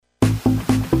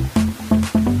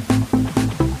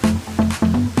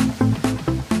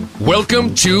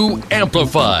Welcome to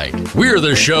Amplified. We're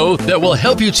the show that will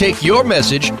help you take your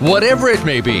message, whatever it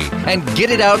may be, and get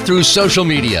it out through social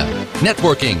media,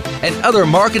 networking, and other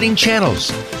marketing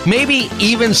channels. Maybe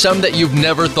even some that you've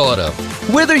never thought of.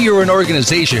 Whether you're an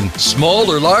organization,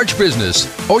 small or large business,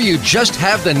 or you just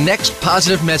have the next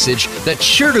positive message that's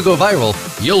sure to go viral,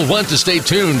 you'll want to stay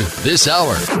tuned this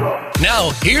hour.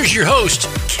 Now, here's your host,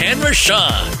 Ken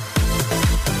Rochon.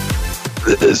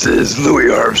 This is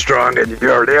Louis Armstrong, and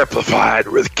you're Amplified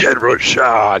with Ken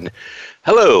Rochon.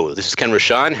 Hello, this is Ken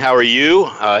Rochon. How are you?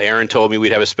 Aaron told me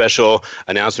we'd have a special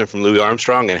announcement from Louis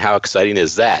Armstrong, and how exciting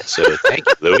is that? So thank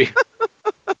you, Louis.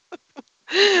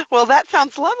 Well, that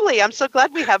sounds lovely. I'm so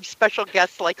glad we have special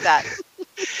guests like that.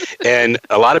 And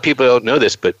a lot of people don't know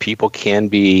this, but people can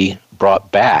be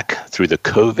brought back through the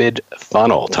COVID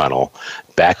tunnel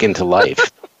back into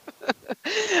life.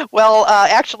 Well,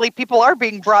 actually, people are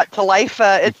being brought to life.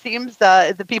 It seems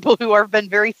the people who have been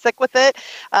very sick with it.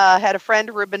 Had a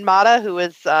friend, Ruben Mata, who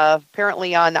is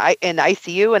apparently in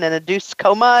ICU and in a induced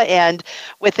coma, and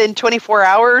within 24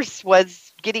 hours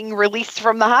was getting released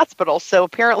from the hospital. So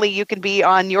apparently you can be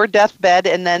on your deathbed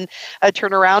and then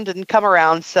turn around and come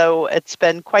around. So it's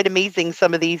been quite amazing,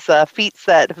 some of these feats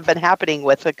that have been happening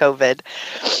with the COVID.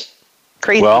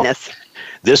 Craziness. Well,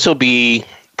 this will be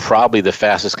probably the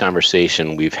fastest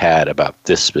conversation we've had about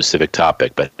this specific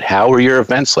topic, but how were your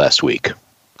events last week?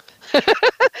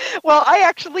 Well, I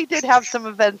actually did have some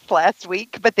events last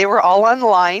week, but they were all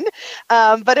online.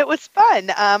 But it was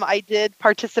fun. I did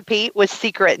participate with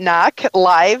Secret Knock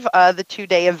live, the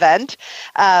 2-day event,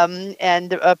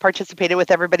 and participated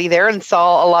with everybody there and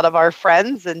saw a lot of our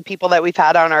friends and people that we've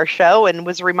had on our show, and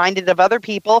was reminded of other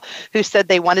people who said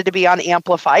they wanted to be on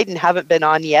Amplified and haven't been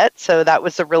on yet. So that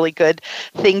was a really good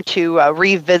thing to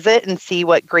revisit and see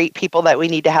what great people that we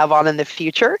need to have on in the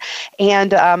future.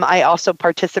 And I also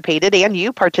participated, and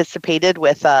you participated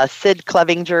with Sid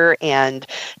Clevinger and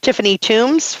Tiffany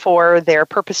Toombs for their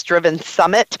Purpose-Driven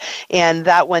Summit, and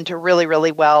that went really,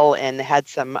 really well and had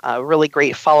some really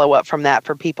great follow-up from that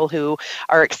for people who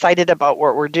are excited about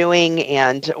what we're doing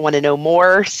and want to know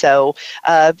more. So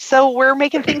we're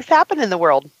making things happen in the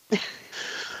world.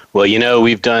 Well,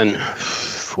 we've done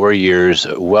 4 years,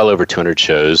 well over 200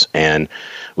 shows, and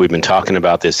we've been talking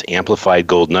about this Amplified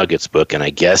Gold Nuggets book, and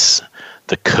I guess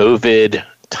the COVID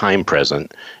time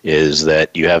present is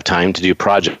that you have time to do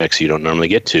projects you don't normally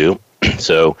get to.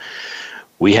 So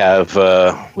we have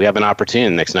an opportunity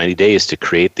in the next 90 days to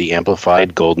create the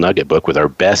Amplified Gold Nugget book with our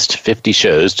best 50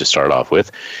 shows to start off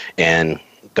with. And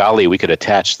golly, we could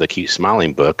attach the Keep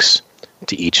Smiling books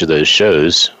to each of those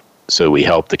shows. So we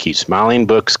help the Keep Smiling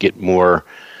books get more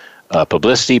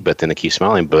publicity, but then the Keep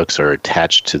Smiling books are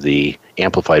attached to the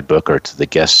Amplified book or to the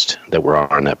guest that were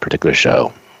on that particular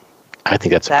show. I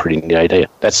think that's a pretty neat idea.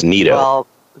 That's neato. Well,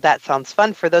 that sounds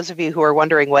fun. For those of you who are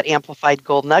wondering what Amplified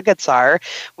Gold Nuggets are,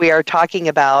 we are talking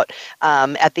about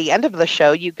at the end of the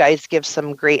show, you guys give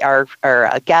some great, our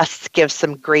guests give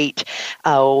some great,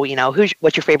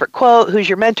 what's your favorite quote, who's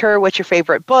your mentor, what's your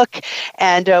favorite book,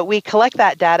 and we collect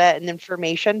that data and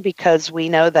information because we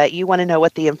know that you want to know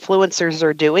what the influencers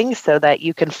are doing so that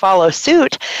you can follow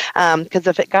suit, because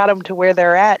if it got them to where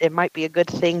they're at, it might be a good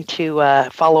thing to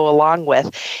follow along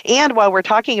with. And while we're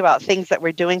talking about things that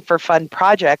we're doing for fun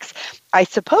projects, I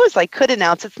suppose I could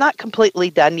announce it's not completely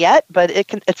done yet, but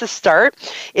it's a start.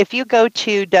 If you go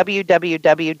to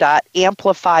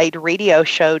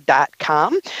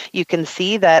www.amplifiedradioshow.com, you can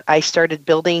see that I started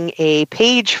building a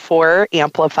page for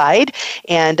Amplified,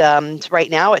 and right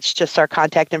now it's just our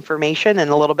contact information and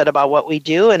a little bit about what we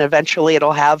do, and eventually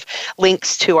it'll have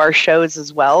links to our shows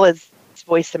as well as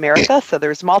Voice America. So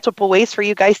there's multiple ways for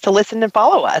you guys to listen and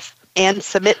follow us and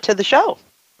submit to the show.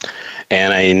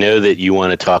 And I know that you want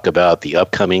to talk about the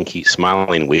upcoming Keep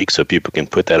Smiling Week, so people can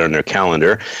put that on their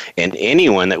calendar. And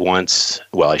anyone that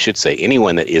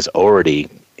anyone that is already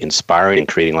inspiring and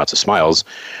creating lots of smiles,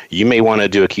 you may want to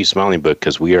do a Keep Smiling book,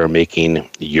 because we are making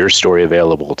your story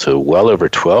available to well over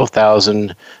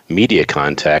 12,000 media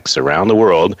contacts around the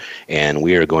world, and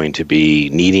we are going to be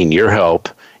needing your help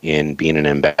in being an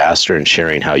ambassador and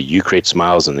sharing how you create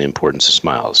smiles and the importance of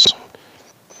smiles.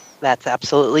 That's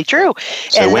absolutely true.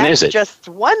 So and when that's is it? Just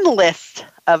one list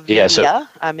of media. There's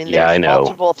I know.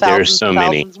 multiple There's so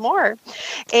many more.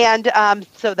 And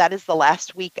so that is the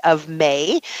last week of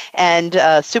May, and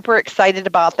super excited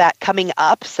about that coming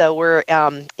up. So we're,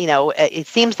 it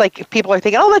seems like people are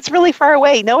thinking, oh, that's really far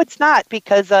away. No, it's not,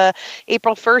 because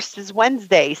April 1st is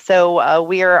Wednesday. So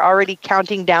we are already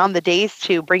counting down the days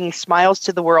to bringing smiles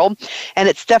to the world. And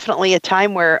it's definitely a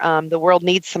time where the world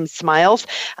needs some smiles.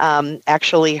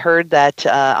 Actually heard that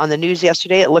on the news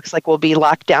yesterday, it looks like we'll be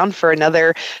locked down for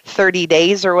another 30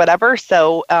 days or whatever.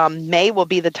 So May will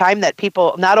be the time that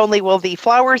people, not only will the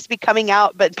flowers be coming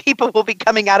out, but people will be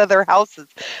coming out of their houses.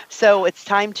 So it's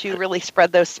time to really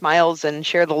spread those smiles and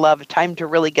share the love. Time to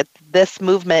really get this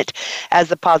movement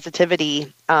as a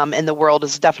positivity in the world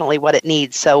is definitely what it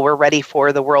needs. So we're ready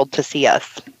for the world to see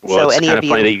us. Well, so it's any kind of of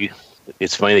funny that you.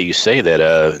 It's funny that you say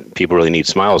that people really need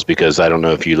smiles, because I don't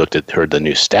know if you heard the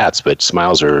new stats, but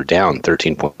smiles are down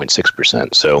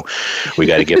 13.6%. So we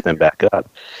got to get them back up.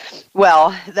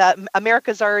 Well,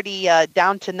 America's already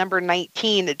down to number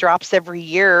 19. It drops every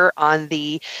year on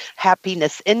the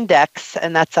happiness index,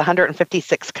 and that's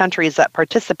 156 countries that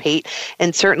participate.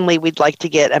 And certainly we'd like to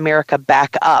get America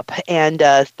back up. And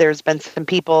there's been some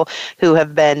people who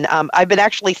have been, I've been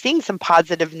actually seeing some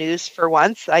positive news for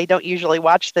once. I don't usually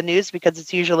watch the news because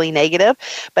it's usually negative,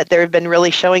 but there have been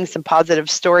really showing some positive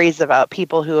stories about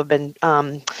people who have been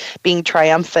being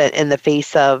triumphant in the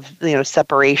face of,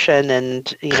 separation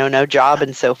and, no job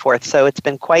and so forth. So it's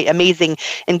been quite amazing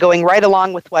and going right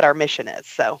along with what our mission is.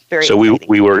 So very exciting.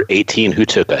 we were 18. Who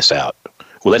took us out?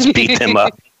 Well, let's beat them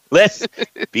up. Let's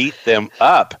beat them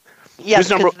up.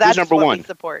 Yes, who's number one? We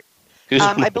support.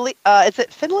 I believe, is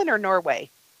it Finland or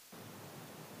Norway?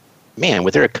 Man,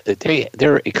 with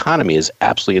their economy is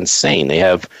absolutely insane. They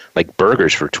have like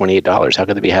burgers for $28. How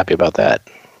could they be happy about that?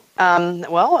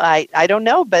 Well, I don't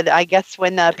know, but I guess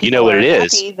when people what are it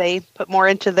happy, is. They put more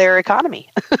into their economy.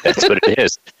 That's what it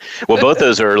is. Well, both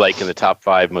those are like in the top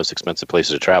 5 most expensive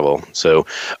places to travel. So,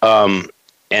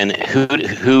 and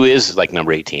who is like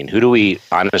number 18? Who do we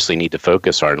honestly need to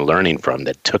focus on learning from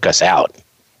that took us out?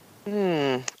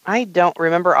 I don't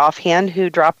remember offhand who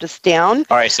dropped us down.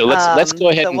 All right, so let's go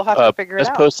ahead we'll have to figure it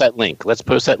out. Post that link. Let's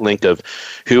post that link of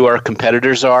who our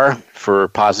competitors are for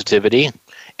positivity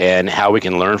and how we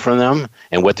can learn from them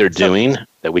and what they're doing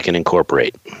that we can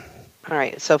incorporate. All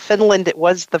right. So Finland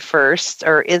was the first,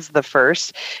 or is the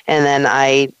first, and then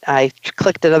I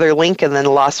clicked another link and then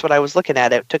lost what I was looking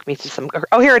at. It took me to some.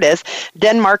 Oh, here it is.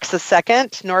 Denmark's the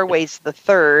second. Norway's the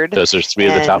third. Those are 3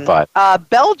 of the top 5.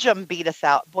 Belgium beat us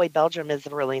out. Boy, Belgium is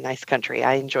a really nice country.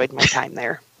 I enjoyed my time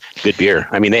there. Good beer.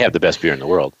 I mean, they have the best beer in the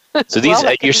world. So these,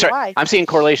 I'm seeing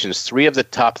correlations. 3 of the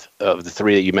top of the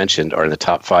 3 that you mentioned are in the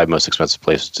top 5 most expensive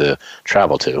places to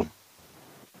travel to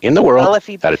in the world. Well, if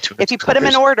you put them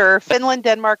in order: Finland,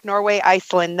 Denmark, Norway,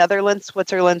 Iceland, Netherlands,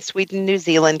 Switzerland, Sweden, New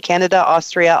Zealand, Canada,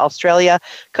 Austria, Australia,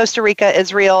 Costa Rica,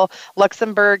 Israel,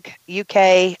 Luxembourg,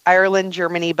 UK, Ireland,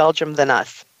 Germany, Belgium, then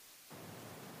us.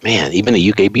 Man, even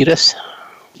the UK beat us?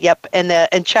 Yep,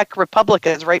 and Czech Republic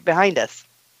is right behind us.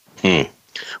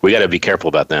 We got to be careful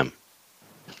about them.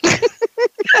 That's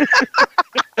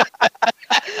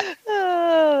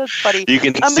funny. You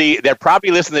can see they're probably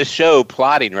listening to this show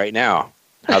plotting right now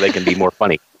how they can be more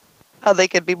funny. How they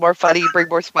can be more funny, bring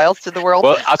more smiles to the world.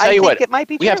 Well, I'll tell you what. It might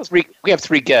be we true. have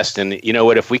 3 guests, and you know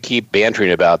what? If we keep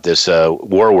bantering about this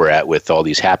war we're at with all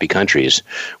these happy countries,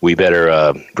 we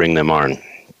better bring them on.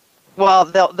 Well,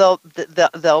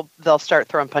 they'll start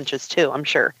throwing punches too, I'm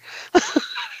sure.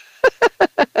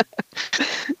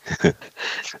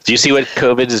 Do you see what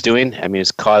COVID is doing? I mean,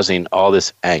 it's causing all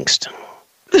this angst.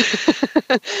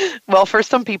 Well, for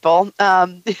some people, I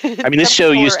mean, this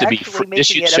show used to be. This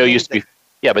show used to be.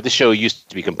 Yeah, but this show used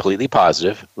to be completely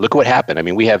positive. Look what happened. I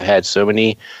mean, we have had so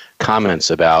many comments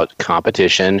about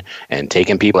competition and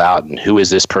taking people out, and who is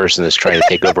this person that's trying to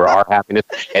take over our happiness?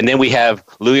 And then we have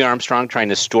Louis Armstrong trying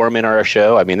to storm in our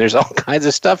show. I mean, there's all kinds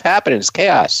of stuff happening. It's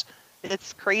chaos.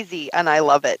 It's crazy, and I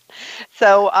love it.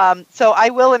 So I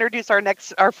will introduce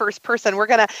our first person. We're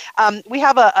gonna we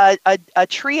have a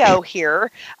trio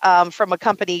here from a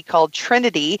company called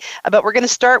Trinity, but we're gonna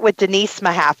start with Denise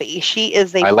Mahaffey. She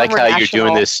is a. I like how you're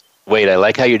doing this. Wait, I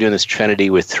like how you're doing this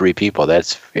Trinity with 3 people.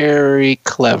 That's very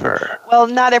clever. Well,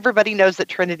 not everybody knows that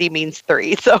Trinity means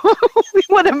 3, so we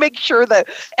want to make sure that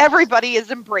everybody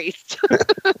is embraced.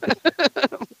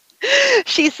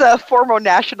 She's a former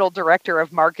national director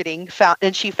of marketing,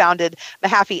 and she founded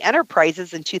Mahaffey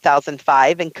Enterprises in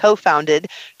 2005 and co-founded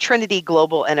Trinity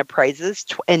Global Enterprises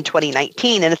in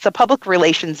 2019. And it's a public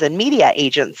relations and media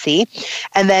agency.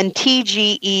 And then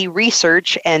TGE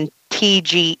Research and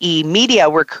TGE Media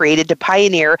were created to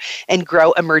pioneer and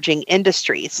grow emerging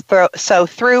industries. So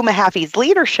through Mahaffey's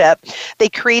leadership, they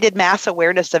created mass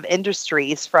awareness of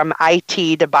industries from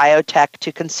IT to biotech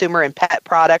to consumer and pet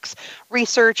products,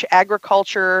 research,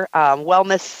 agriculture,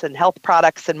 wellness and health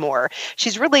products, and more.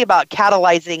 She's really about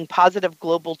catalyzing positive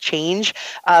global change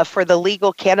for the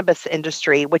legal cannabis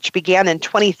industry, which began in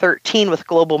 2013 with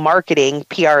global marketing,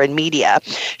 PR, and media.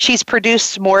 She's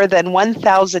produced more than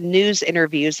 1,000 news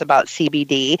interviews about about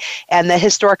CBD. And the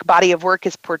historic body of work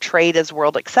is portrayed as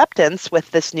world acceptance with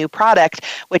this new product,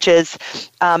 which is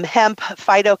hemp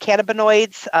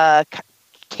phytocannabinoids,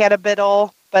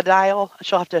 cannabidiol.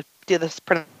 She'll have to do this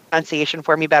pronunciation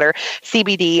for me better,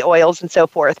 CBD oils and so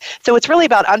forth. So it's really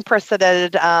about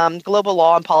unprecedented global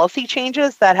law and policy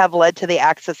changes that have led to the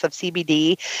access of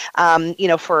CBD,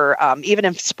 for even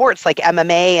in sports like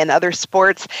MMA and other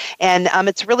sports. And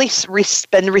it's really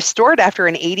been restored after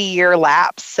an 80-year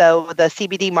lapse. So the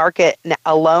CBD market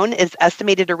alone is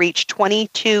estimated to reach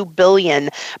 $22 billion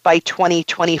by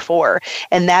 2024.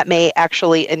 And that may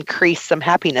actually increase some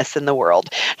happiness in the world.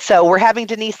 So we're having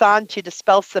Denise on to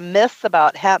dispel some myths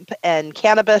about hemp and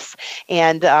cannabis.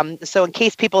 And so in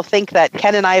case people think that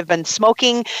Ken and I have been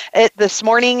smoking it this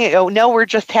morning, no, we're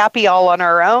just happy all on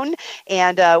our own.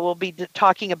 And we'll be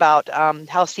talking about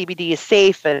how CBD is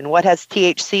safe and what has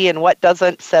THC and what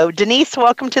doesn't. So Denise,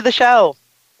 welcome to the show.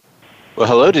 Well,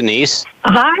 hello, Denise.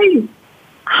 Hi.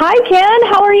 Hi, Ken.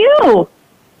 How are you?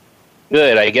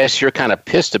 Good. I guess you're kind of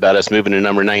pissed about us moving to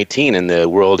number 19 in the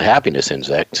World Happiness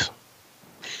Index.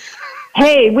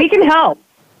 Hey, we can help.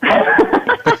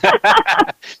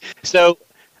 So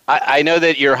I know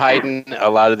that you're hiding a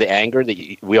lot of the anger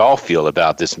that we all feel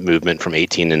about this movement from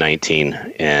 18 to 19.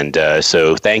 And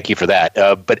so thank you for that.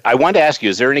 But I wanted to ask you,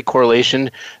 is there any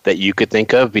correlation that you could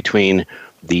think of between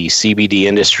the CBD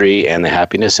industry and the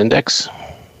happiness index?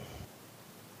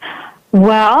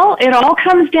 Well, it all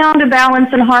comes down to balance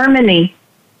and harmony.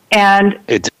 And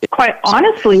quite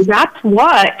honestly, that's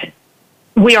what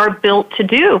we are built to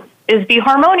do, is be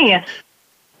harmonious.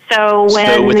 So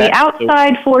when the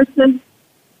outside forces...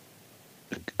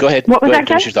 Go ahead. What was that,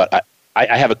 Ken? Finish your thought.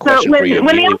 I have a question for you.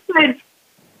 When the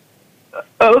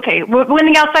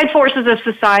outside forces of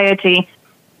society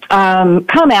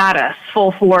come at us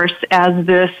full force as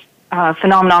this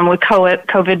phenomenon with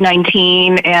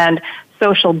COVID-19 and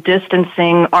social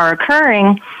distancing are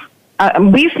occurring,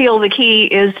 we feel the key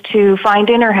is to find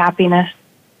inner happiness.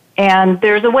 And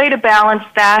there's a way to balance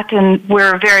that, and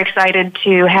we're very excited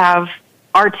to have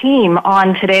our team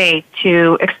on today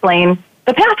to explain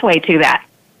the pathway to that.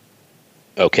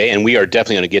 Okay, and we are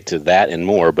definitely going to get to that and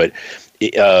more, but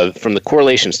from the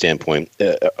correlation standpoint,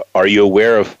 are you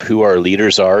aware of who our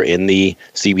leaders are in the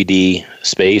CBD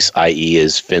space, i.e.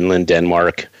 is Finland,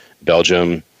 Denmark,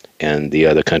 Belgium, and the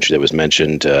other country that was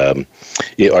mentioned?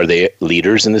 Are they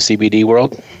leaders in the CBD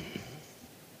world?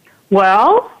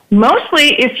 Well,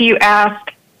 mostly if you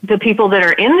ask the people that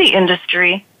are in the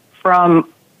industry from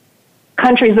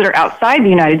countries that are outside the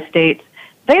United States,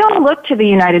 they all look to the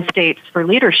United States for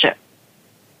leadership.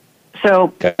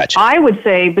 So Gotcha. I would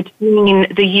say between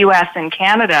the U.S. and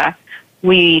Canada,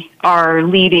 we are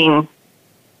leading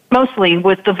mostly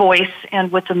with the voice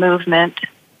and with the movement,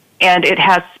 and it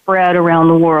has spread around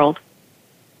the world.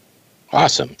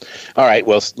 Awesome. All right.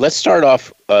 Well, let's start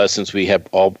off, since we have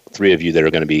all three of you that are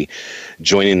going to be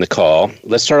joining the call.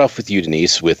 Let's start off with you,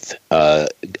 Denise, with a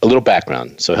little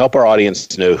background. So help our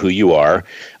audience know who you are,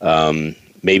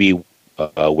 maybe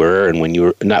where and when you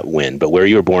were, not when, but where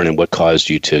you were born and what caused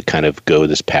you to kind of go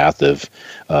this path of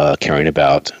caring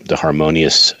about the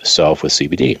harmonious self with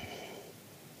CBD.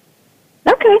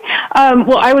 Okay.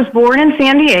 Well, I was born in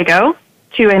San Diego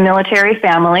to a military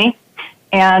family.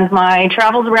 And my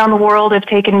travels around the world have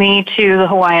taken me to the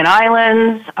Hawaiian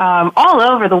Islands, all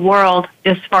over the world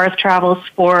as far as travels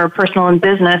for personal and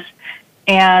business.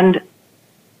 And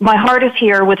my heart is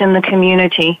here within the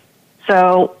community.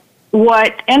 So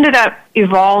what ended up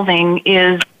evolving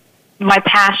is my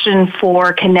passion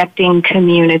for connecting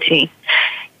community.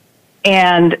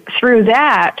 And through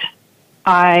that,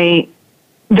 I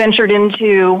ventured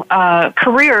into a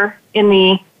career in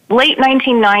the late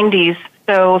 1990s.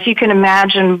 So if you can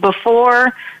imagine,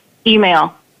 before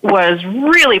email was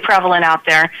really prevalent out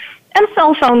there and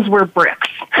cell phones were bricks.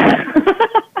 That's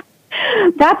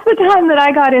the time that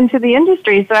I got into the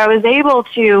industry. So I was able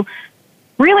to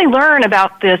really learn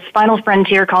about this final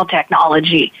frontier called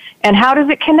technology and how does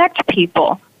it connect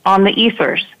people on the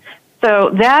ethers. So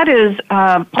that is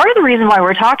part of the reason why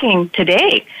we're talking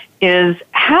today is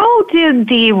how did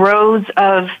the roads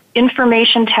of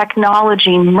information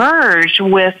technology merge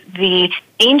with the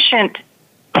ancient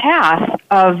path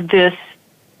of this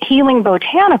healing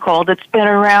botanical that's been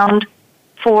around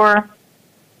for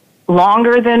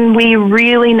longer than we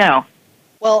really know.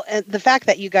 Well, and the fact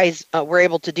that you guys were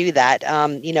able to do that,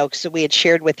 so we had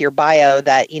shared with your bio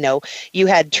that, you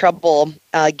had trouble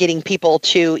getting people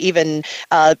to even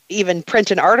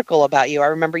print an article about you. I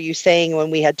remember you saying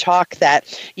when we had talked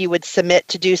that you would submit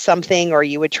to do something, or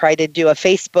you would try to do a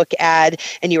Facebook ad,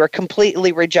 and you were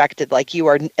completely rejected.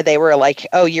 They were like,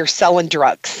 oh, you're selling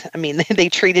drugs. I mean, they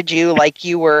treated you like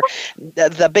you were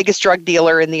the biggest drug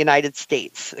dealer in the United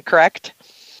States, correct?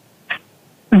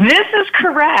 This is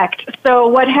correct. So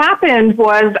what happened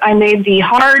was I made the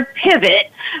hard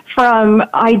pivot from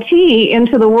IT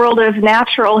into the world of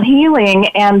natural healing,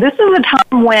 and this is a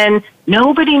time when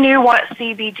nobody knew what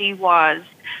CBD was.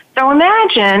 So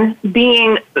imagine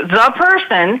being the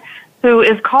person who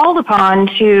is called upon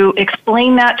to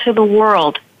explain that to the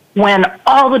world when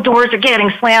all the doors are getting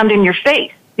slammed in your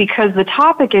face because the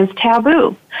topic is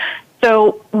taboo.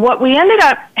 So what we ended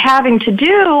up having to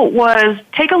do was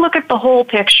take a look at the whole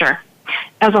picture.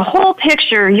 As a whole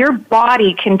picture, your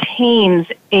body contains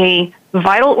a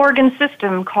vital organ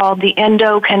system called the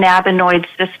endocannabinoid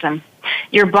system.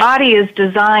 Your body is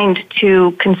designed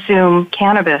to consume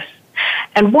cannabis.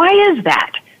 And why is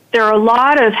that? There are a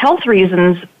lot of health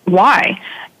reasons why.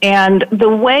 And the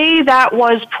way that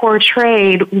was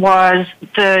portrayed was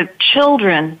the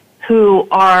children who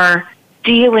are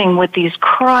dealing with these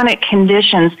chronic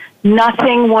conditions,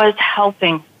 nothing was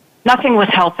helping. Nothing was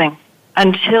helping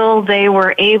until they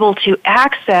were able to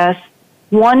access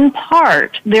one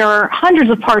part. There are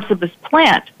hundreds of parts of this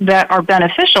plant that are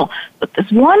beneficial, but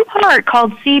this one part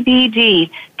called CBD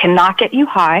cannot get you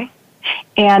high,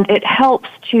 and it helps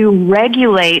to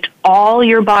regulate all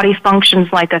your body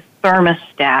functions like a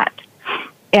thermostat.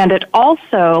 And it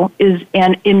also is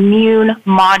an immune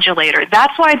modulator.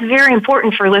 That's why it's very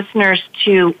important for listeners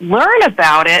to learn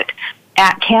about it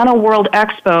at Canna World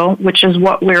Expo, which is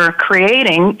what we're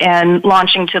creating and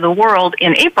launching to the world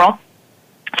in April,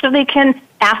 so they can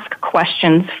ask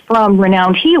questions from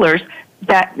renowned healers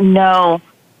that know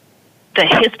the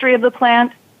history of the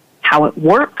plant, how it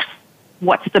works,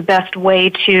 what's the best way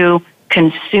to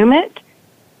consume it,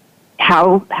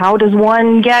 how does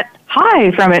one get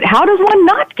high from it, how does one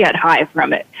not get high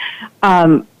from it,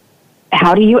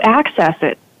 how do you access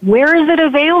it, where is it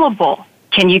available,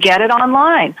 can you get it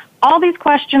online? All these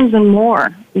questions and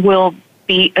more will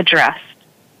be addressed.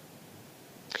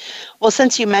 Well,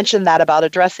 since you mentioned that about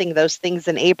addressing those things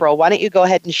in April, why don't you go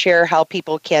ahead and share how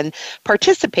people can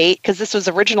participate? Because this was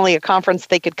originally a conference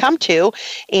they could come to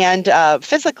and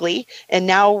physically, and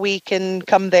now we can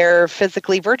come there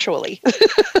physically virtually.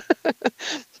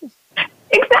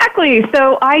 Exactly.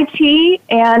 So IT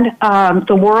and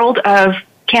the world of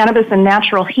cannabis and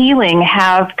natural healing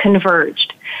have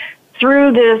converged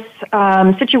through this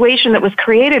situation that was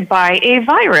created by a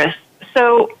virus.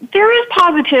 So there is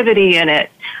positivity in it.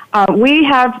 We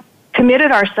have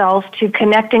committed ourselves to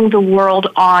connecting the world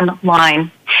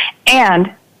online.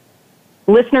 And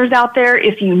listeners out there,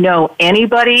 if you know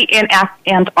anybody in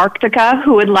Antarctica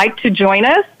who would like to join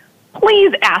us,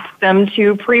 please ask them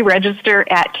to pre-register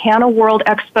at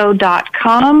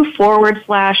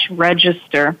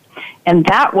cannaworldexpo.com/register. And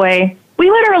that way,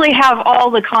 we literally have all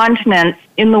the continents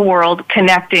in the world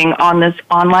connecting on this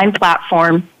online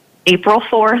platform April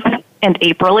 4th and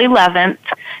April 11th.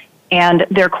 And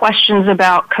their questions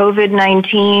about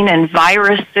COVID-19 and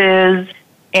viruses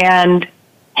and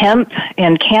hemp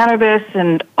and cannabis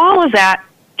and all of that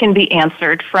can be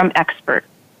answered from experts.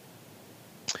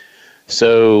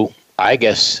 So I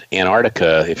guess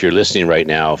Antarctica, if you're listening right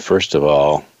now, first of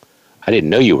all, I didn't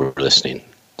know you were listening.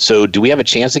 So do we have a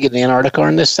chance to get in Antarctica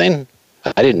on this thing?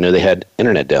 I didn't know they had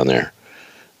internet down there.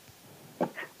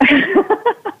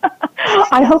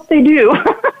 I hope they do.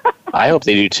 I hope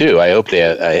they do too. I hope they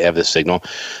have the signal.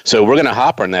 So we're going to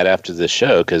hop on that after the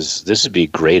show because this would be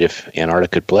great if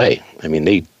Antarctica could play. I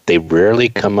mean, they rarely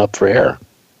come up for air.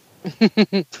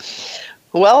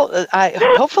 Well,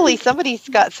 hopefully somebody's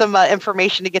got some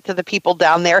information to get to the people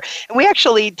down there. And we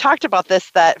actually talked about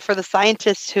this, that for the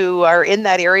scientists who are in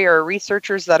that area or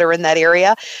researchers that are in that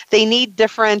area, they need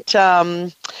different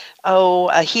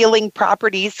healing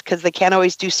properties because they can't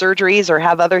always do surgeries or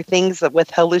have other things with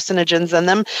hallucinogens in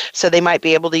them. So they might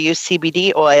be able to use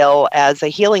CBD oil as a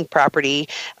healing property,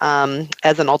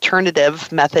 as an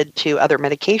alternative method to other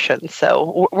medications.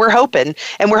 So we're hoping,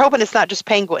 and we're hoping it's not just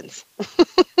penguins.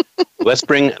 Let's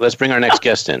bring our next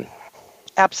guest in.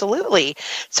 Absolutely.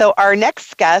 So our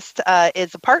next guest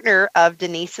is a partner of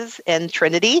Denise's in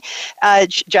Trinity,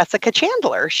 Jessica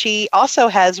Chandler. She also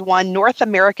has won North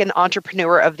American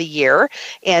Entrepreneur of the Year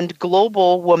and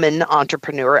Global Woman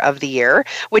Entrepreneur of the Year,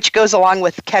 which goes along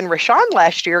with Ken Rochon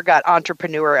last year got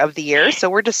Entrepreneur of the Year. So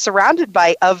we're just surrounded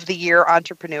by of the year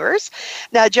entrepreneurs.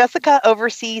 Now, Jessica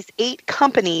oversees 8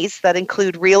 companies that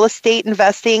include real estate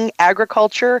investing,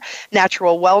 agriculture,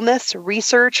 natural wellness,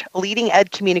 research, leading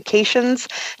ed communications,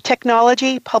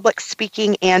 technology, public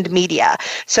speaking, and media.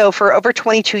 So for over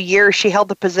 22 years, she held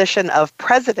the position of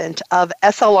president of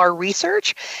SLR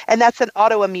Research, and that's an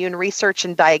autoimmune research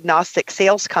and diagnostic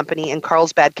sales company in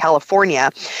Carlsbad,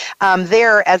 California.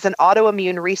 There, as an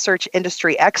autoimmune research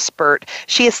industry expert,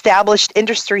 she established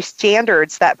industry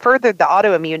standards that furthered the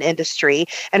autoimmune industry,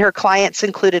 and her clients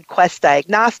included Quest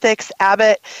Diagnostics,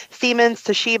 Abbott, Siemens,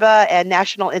 Toshiba, and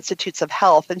National Institutes of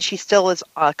Health, and she still is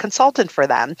a consultant for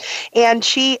them. And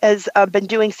she has been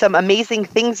doing some amazing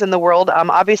things in the world.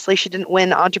 Obviously, she didn't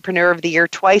win Entrepreneur of the Year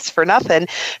twice for nothing.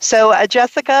 So,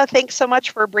 Jessica, thanks so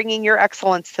much for bringing your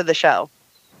excellence to the show.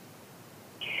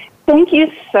 Thank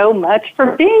you so much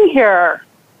for being here.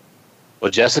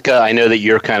 Well, Jessica, I know that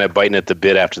you're kind of biting at the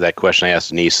bit after that question I asked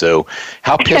Denise. So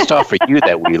how pissed off are you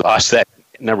that we lost that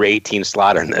number 18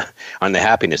 slot on the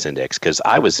happiness index? Because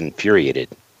I was infuriated.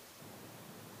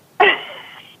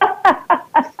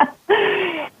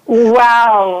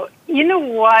 Wow. You know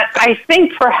what? I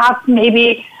think perhaps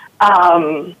maybe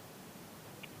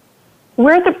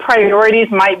where the priorities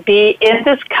might be in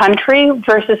this country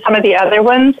versus some of the other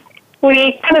ones,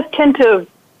 we kind of tend to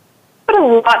put a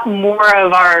lot more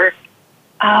of our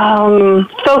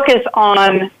focus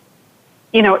on,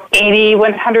 80,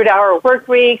 100-hour work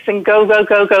weeks and go.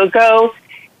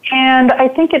 And I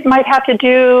think it might have to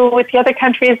do with the other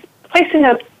countries placing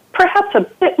perhaps a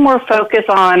bit more focus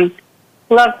on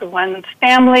loved ones,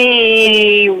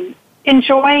 family,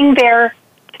 enjoying their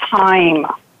time.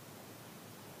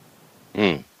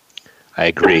 I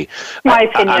agree. My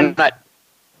opinion.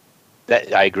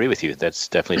 I agree with you. That's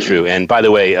definitely true. And by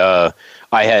the way,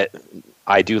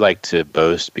 I do like to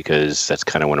boast because that's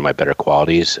kind of one of my better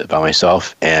qualities about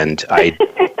myself. And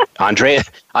Andrea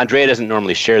doesn't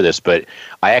normally share this, but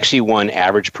I actually won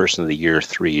Average Person of the Year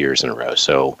 3 years in a row.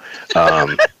 So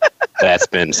that's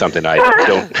been something I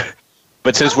don't.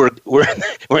 But since we're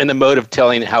in the mode of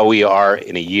telling how we are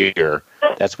in a year,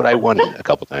 that's what I won a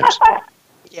couple times.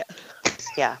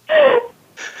 Yeah.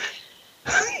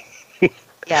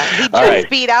 Yeah, he just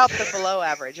beat out the below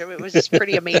average. I mean, it was just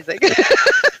pretty amazing.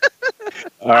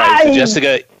 All right, so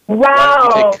Jessica.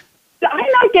 Wow.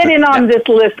 I'm not getting on this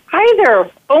list either.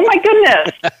 Oh, my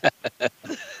goodness.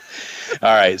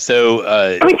 All right, so...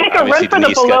 Can we take a run for the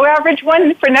below average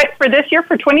one for this year,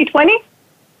 for 2020?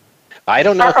 I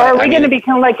don't know. Or are we going to be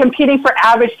kind of like competing for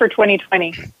average for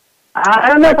 2020? I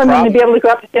don't know if I'm going to be able to go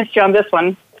up against you on this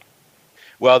one.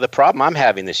 Well, the problem I'm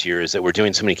having this year is that we're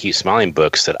doing so many Keep Smiling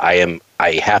books that I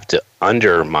have to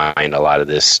undermine a lot of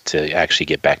this to actually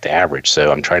get back to average.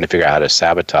 So I'm trying to figure out how to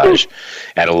sabotage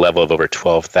at a level of over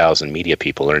 12,000 media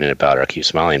people learning about our Keep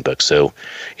Smiling book. So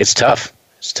it's tough.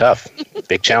 It's tough.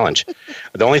 Big challenge.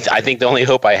 I think the only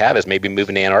hope I have is maybe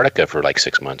moving to Antarctica for like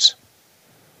 6 months.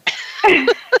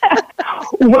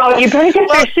 Well, you better get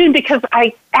there soon because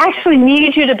I actually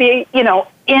need you to be, in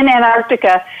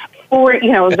Antarctica for,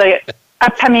 the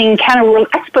upcoming Canada World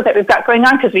Expo that we've got going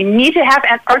on because we need to have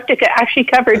Antarctica actually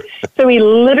covered. So we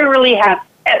literally have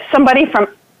somebody from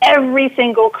every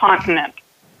single continent.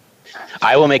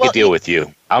 I will make a deal with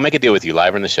you. I'll make a deal with you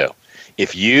live on the show.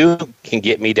 If you can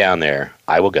get me down there,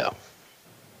 I will go.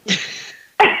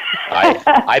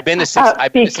 I've been to six.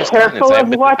 I've been to 6 continents. I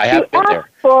have been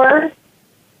there.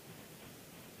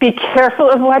 Be careful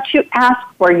of what you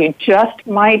ask for. You just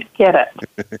might get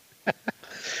it.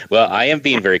 Well, I am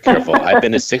being very careful. I've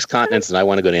been to 6 continents, and I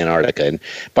want to go to Antarctica. And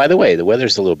by the way, the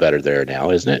weather's a little better there now,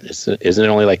 isn't it? Isn't it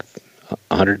only like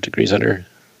 100 degrees under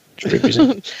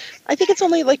freezing? I think it's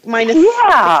only like minus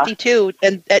 62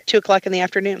 and at 2 o'clock in the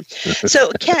afternoon.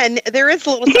 So, Ken, there is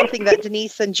a little something that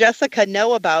Denise and Jessica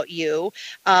know about you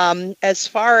as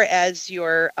far as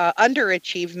your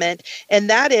underachievement, and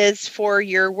that is for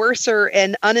your worser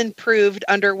and unimproved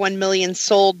under 1 million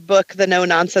sold book, The No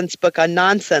Nonsense Book on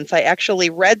Nonsense. I actually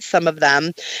read some of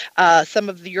them, some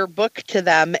of your book to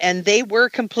them, and they were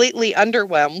completely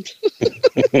underwhelmed.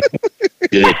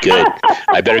 Good.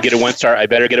 I better get a 1-star. I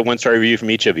better get a 1-star review from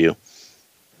each of you.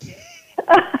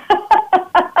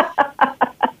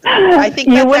 I think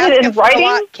you that's want it in writing.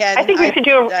 Lot, Ken. I think we should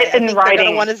do it in writing. They're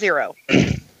going to want a 0.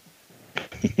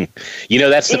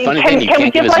 That's the funny thing. You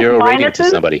can't give a 0 rating to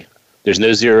somebody. There's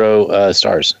no 0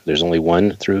 stars. There's only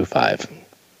 1 through 5.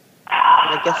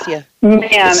 guess you.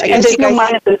 Man, and there's no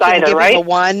minuses either, give right? A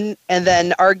 1 and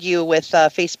then argue with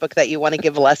Facebook that you want to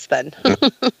give less than.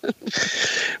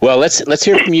 Well, let's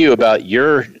hear from you about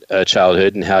your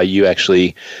childhood and how you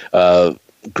actually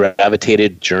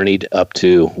journeyed up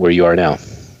to where you are now.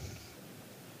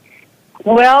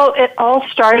 Well, it all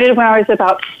started when I was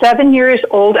about 7 years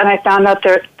old, and I found out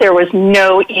there was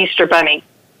no Easter Bunny.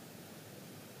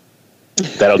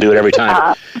 That'll do it every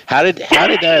time. How did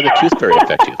the tooth fairy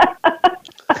affect you?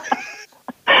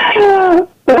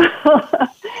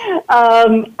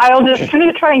 I'll just kind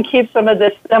of try and keep some of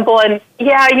this simple. And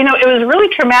yeah, it was really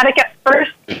traumatic at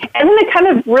first, and then it kind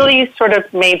of really sort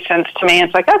of made sense to me.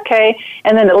 It's like, okay.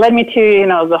 And then it led me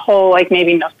to, the whole, like,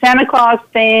 maybe no Santa Claus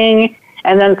thing.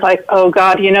 And then it's like, oh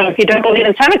God, if you don't believe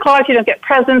in Santa Claus, you don't get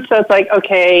presents. So it's like,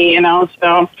 okay,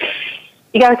 so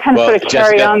you got to kind of sort of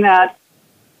carry Jessica, on that.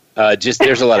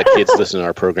 There's a lot of kids listening to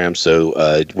our program,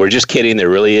 so we're just kidding. There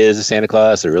really is a Santa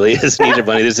Claus. There really is an Easter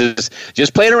Bunny. This is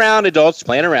just playing around, adults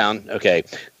playing around. Okay,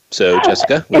 so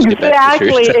Jessica, let's get back to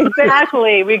your stuff.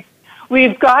 Exactly.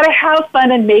 We've got to have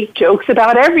fun and make jokes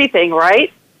about everything,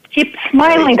 right? Keep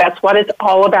smiling. Right. That's what it's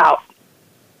all about.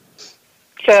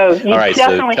 So you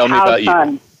definitely tell me have about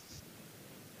fun. You.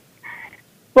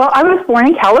 Well, I was born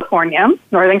in California,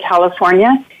 Northern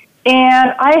California,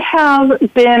 and I have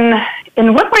been,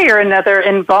 in one way or another,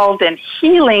 involved in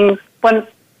healing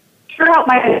throughout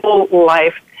my whole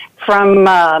life, from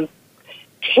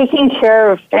taking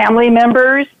care of family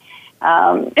members,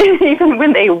 even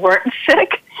when they weren't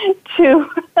sick, to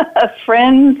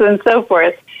friends and so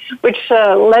forth, which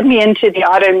led me into the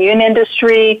autoimmune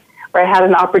industry, where I had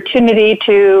an opportunity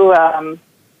to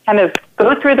kind of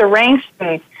go through the ranks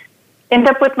and end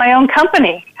up with my own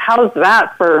company. How's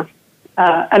that for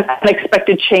an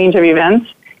unexpected change of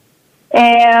events?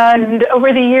 And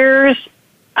over the years,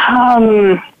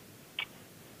 I've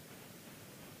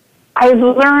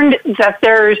learned that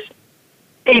there's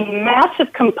a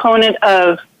massive component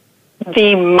of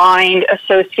the mind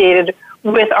associated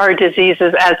with our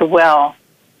diseases as well,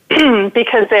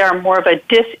 because they are more of a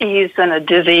dis-ease than a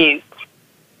disease.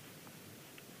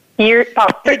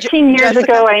 About 13 years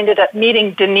ago, I ended up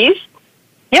meeting Denise.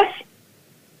 Yes?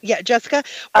 Yeah, Jessica,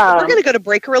 we're going to go to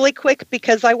break really quick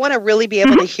because I want to really be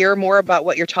able to hear more about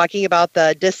what you're talking about,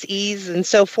 the dis-ease and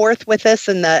so forth with this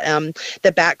and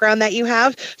the background that you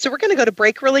have. So we're going to go to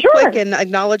break really quick and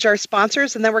acknowledge our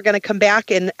sponsors, and then we're going to come back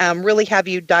and really have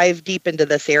you dive deep into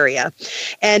this area.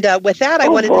 And with that, I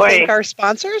wanted to thank our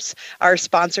sponsors. Our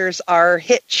sponsors are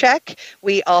Hit Check.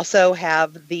 We also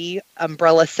have the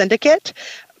Umbrella Syndicate,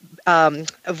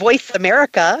 Voice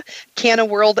America, Canna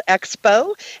World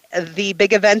Expo, the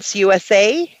Big Events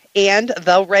USA, and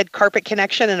the Red Carpet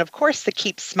Connection, and of course the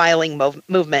Keep Smiling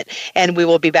movement. And we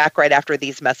will be back right after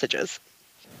these messages.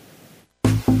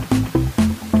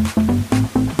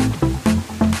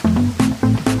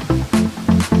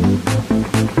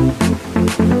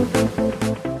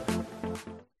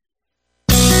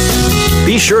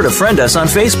 Be sure to friend us on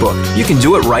Facebook. You can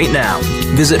do it right now.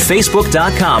 Visit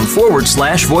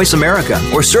facebook.com/Voice America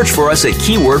or search for us at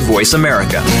keyword Voice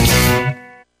America.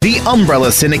 The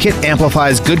Umbrella Syndicate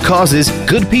amplifies good causes,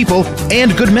 good people,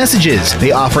 and good messages.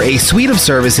 They offer a suite of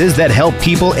services that help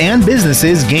people and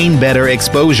businesses gain better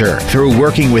exposure. Through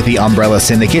working with the Umbrella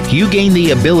Syndicate, you gain the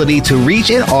ability to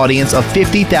reach an audience of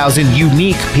 50,000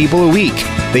 unique people a week.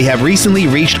 They have recently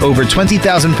reached over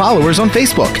 20,000 followers on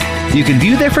Facebook. You can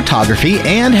view their photography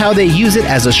and how they use it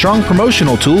as a strong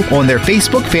promotional tool on their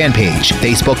Facebook fan page,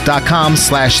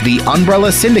 facebook.com/The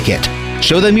Umbrella Syndicate.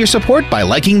 Show them your support by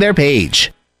liking their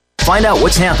page. Find out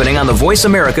what's happening on the Voice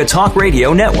America Talk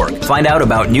Radio Network. Find out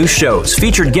about new shows,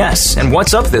 featured guests, and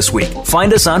what's up this week.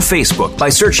 Find us on Facebook by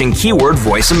searching keyword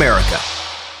Voice America.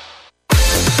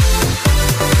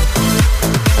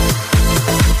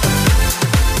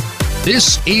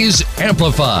 This is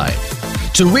Amplified.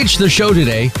 To reach the show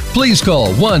today, please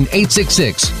call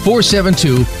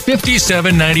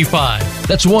 1-866-472-5795.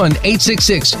 That's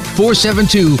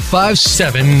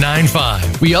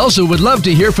 1-866-472-5795. We also would love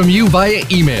to hear from you via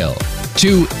email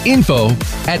to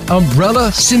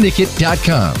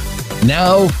info@umbrellasyndicate.com.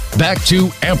 Now, back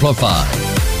to Amplify.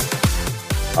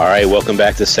 All right, welcome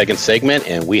back to the second segment,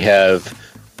 and we have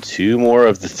two more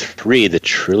of the three, the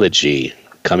trilogy,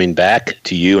 coming back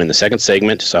to you in the second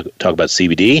segment to talk about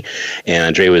CBD. And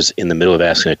Andre was in the middle of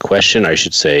asking a question. I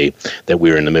should say that we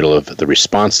were in the middle of the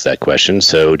response to that question.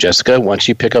 So, Jessica, why don't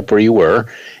you pick up where you were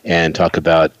and talk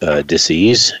about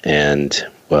disease and,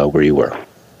 well, where you were.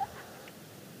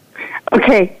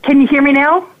 Okay, can you hear me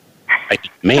now?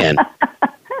 Man,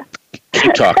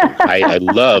 keep talking. I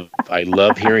love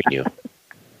hearing you.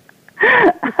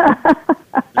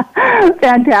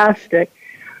 Fantastic.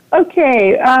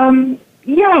 Okay.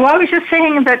 Well, I was just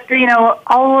saying that,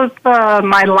 all of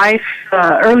my life,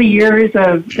 early years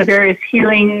of the various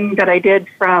healing that I did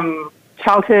from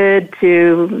childhood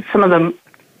to some of them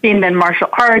being in martial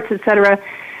arts, etc.,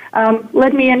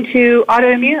 led me into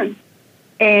autoimmune.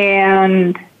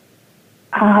 And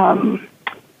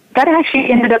that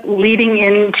actually ended up leading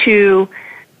into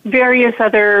various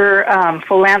other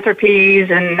philanthropies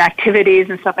and activities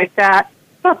and stuff like that.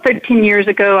 About 13 years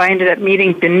ago, I ended up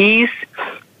meeting Denise,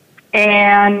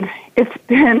 and it's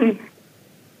been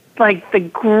like the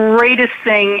greatest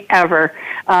thing ever.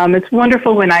 It's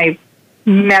wonderful when I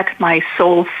met my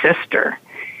soul sister.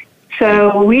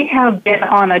 So we have been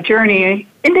on a journey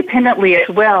independently as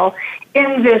well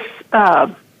in this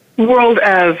world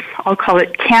of, I'll call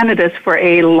it cannabis for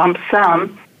a lump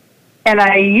sum. And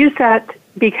I use that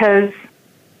because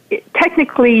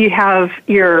technically you have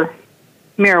your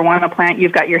marijuana plant,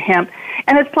 you've got your hemp,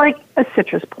 and it's like a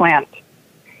citrus plant.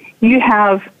 You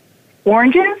have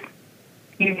oranges,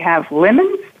 you have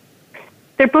lemons.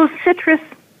 They're both citrus,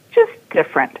 just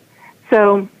different.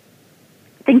 So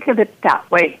think of it that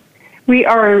way. We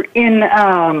are in,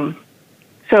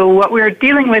 so what we're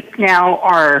dealing with now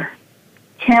are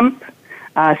hemp,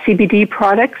 CBD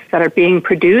products that are being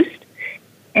produced,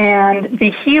 and the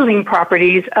healing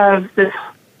properties of this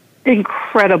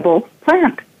incredible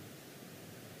plant.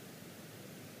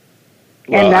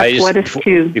 Well, and that's what it's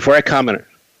to. Before I comment,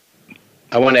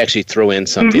 I want to actually throw in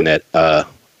something that,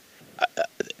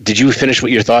 did you finish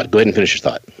what your thought? Go ahead and finish your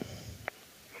thought.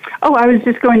 Oh, I was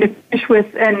just going to finish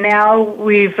with, and now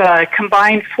we've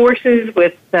combined forces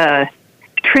with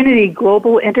Trinity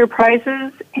Global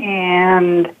Enterprises,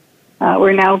 and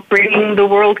we're now bringing the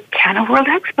World Canna World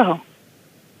Expo.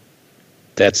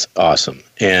 That's awesome.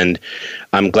 And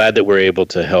I'm glad that we're able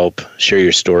to help share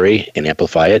your story and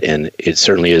amplify it. And it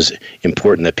certainly is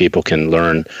important that people can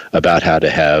learn about how to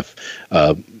have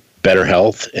better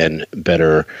health and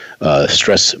better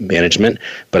stress management.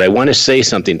 But I want to say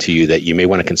something to you that you may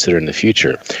want to consider in the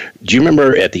future. Do you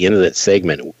remember at the end of that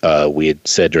segment, we had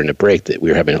said during the break that we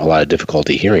were having a lot of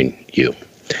difficulty hearing you?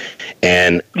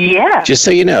 And just so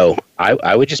you know,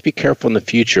 I would just be careful in the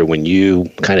future when you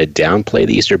kind of downplay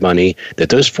the Easter Bunny, that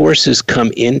those forces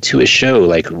come into a show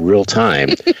like real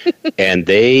time, and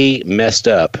they messed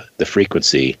up the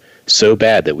frequency so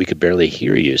bad that we could barely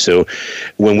hear you. So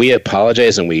when we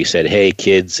apologized and we said, hey,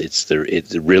 kids,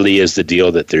 it really is the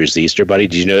deal that there's the Easter Bunny,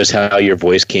 did you notice how your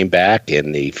voice came back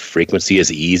and the frequency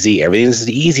is easy? Everything's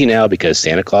easy now because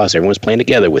Santa Claus, everyone's playing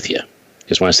together with you.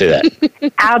 Just want to say that.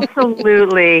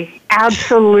 Absolutely.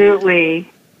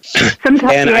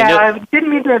 Sometimes, I didn't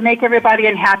mean to make everybody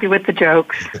unhappy with the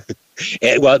jokes.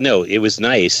 Well, no, it was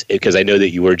nice because I know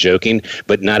that you were joking,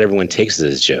 but not everyone takes it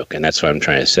as a joke, and that's what I'm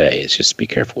trying to say. It's just be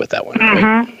careful with that one.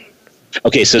 Right?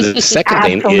 Okay, so the second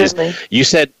thing is you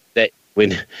said that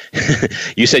when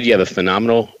you said you have a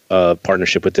phenomenal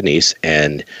partnership with Denise,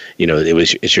 and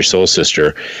it's your soul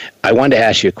sister. I wanted to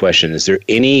ask you a question. Is there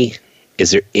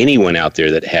anyone out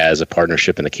there that has a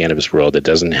partnership in the cannabis world that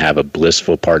doesn't have a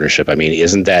blissful partnership? I mean,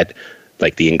 isn't that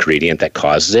like the ingredient that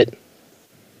causes it?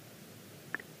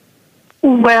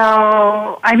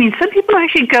 Well, I mean, some people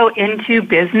actually go into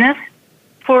business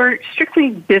for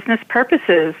strictly business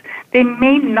purposes. They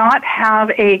may not have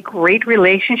a great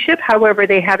relationship, however,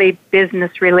 they have a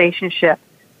business relationship.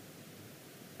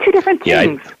 Two different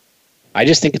things. I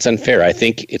just think it's unfair. I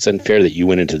think it's unfair that you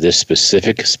went into this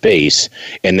specific space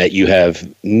and that you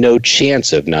have no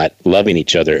chance of not loving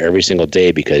each other every single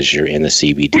day because you're in the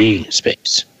CBD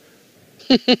space.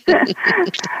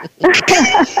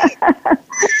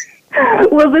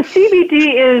 Well, the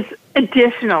CBD is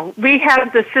additional. We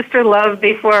had the sister love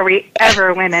before we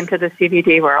ever went into the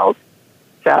CBD world.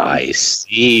 So I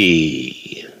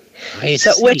see.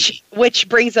 So which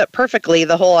brings up perfectly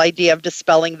the whole idea of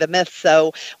dispelling the myth.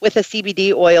 So with the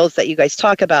CBD oils that you guys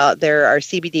talk about, there are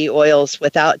CBD oils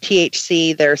without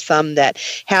THC. There are some that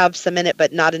have some in it,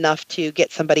 but not enough to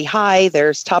get somebody high.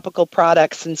 There's topical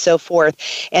products and so forth.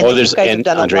 And you guys have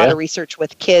done a lot of research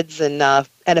with kids and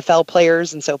NFL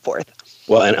players and so forth.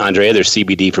 Well, and Andrea, there's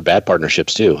CBD for bad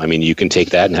partnerships too. I mean, you can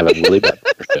take that and have a really bad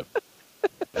partnership.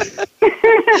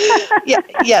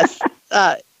 Yes.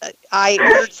 I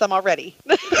heard some already.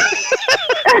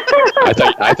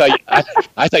 I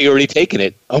thought you were already taking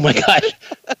it. Oh my gosh.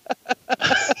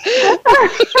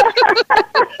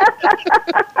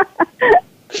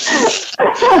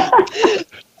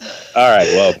 All right.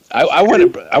 Well, I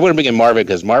want to bring in Marvin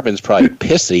because Marvin's probably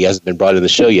pissed that he hasn't been brought in the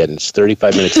show yet, and it's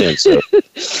 35 minutes in. So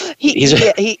he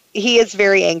is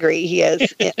very angry. He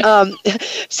is.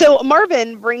 So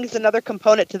Marvin brings another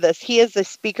component to this. He is a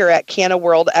speaker at Canna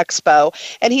World Expo,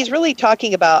 and he's really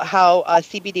talking about how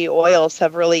CBD oils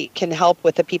can help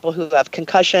with the people who have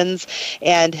concussions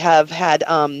and have had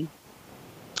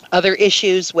other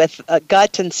issues with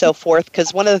gut and so forth,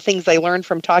 because one of the things I learned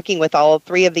from talking with all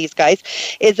three of these guys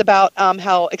is about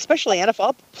how especially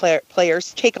NFL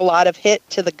players take a lot of hit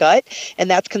to the gut, and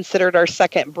that's considered our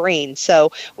second brain.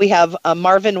 So we have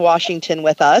Marvin Washington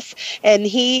with us, and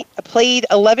he played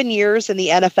 11 years in the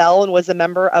NFL and was a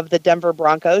member of the Denver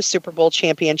Broncos Super Bowl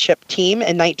championship team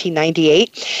in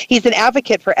 1998. He's an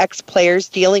advocate for ex-players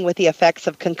dealing with the effects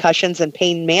of concussions and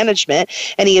pain management,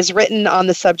 and he has written on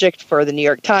the subject for the New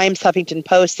York Times, Huffington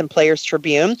Post, and Players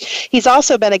Tribune. He's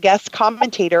also been a guest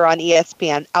commentator on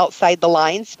ESPN, Outside the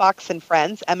Lines, Fox and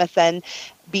Friends,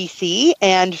 MSNBC,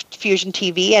 and Fusion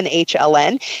TV and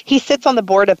HLN. He sits on the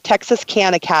board of Texas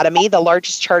Can Academy, the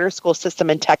largest charter school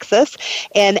system in Texas,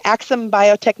 and Axum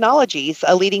Biotechnologies,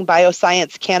 a leading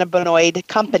bioscience cannabinoid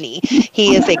company.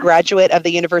 He is a graduate of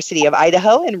the University of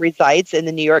Idaho and resides in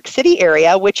the New York City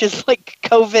area, which is like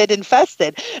COVID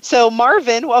infested. So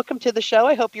Marvin, welcome to the show.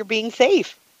 I hope you're being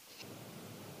safe.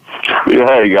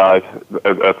 Hey guys,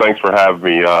 thanks for having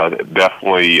me.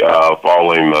 Definitely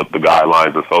following the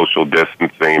guidelines of social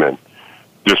distancing and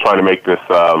just trying to make this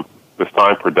time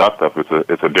productive.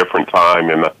 It's a different time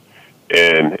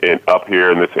in up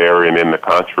here in this area and in the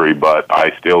country, but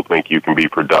I still think you can be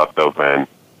productive and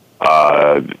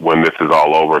when this is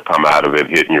all over, come out of it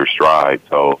hitting your stride.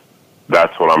 So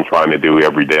that's what I'm trying to do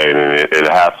every day, and it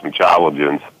has some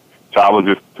challenges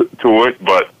to it,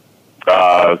 but.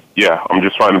 I'm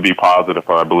just trying to be positive,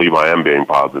 and I believe I am being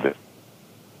positive.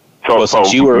 So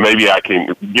maybe I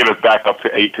can get us back up to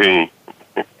 18.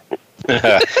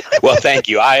 Well, thank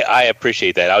you. I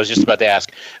appreciate that. I was just about to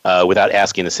ask, without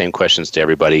asking the same questions to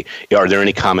everybody, are there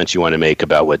any comments you want to make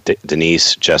about what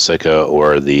Denise, Jessica,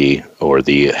 or the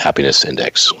happiness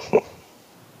index?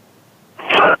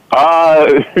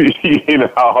 I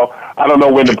don't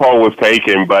know when the poll was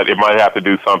taken, but it might have to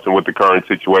do something with the current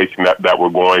situation that we're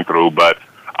going through. But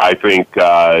I think,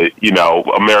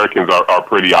 Americans are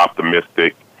pretty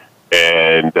optimistic,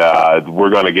 and we're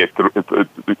going to get through.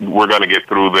 We're going to get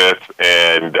through this,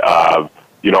 and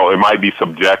it might be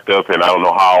subjective, and I don't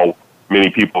know how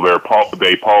many people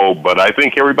they poll, but I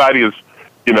think everybody is,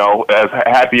 as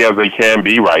happy as they can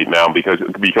be right now because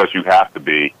you have to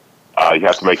be. You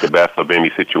have to make the best of any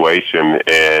situation,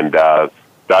 and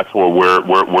that's what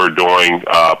we're doing,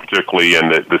 particularly in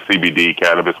the CBD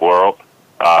cannabis world.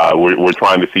 We're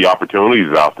trying to see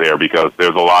opportunities out there because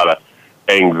there's a lot of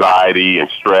anxiety and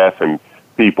stress, and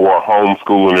people are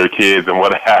homeschooling their kids and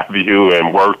what have you,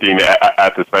 and working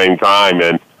at the same time.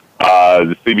 And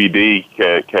the CBD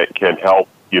can help,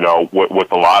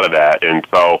 with a lot of that. And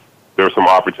so there's some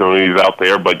opportunities out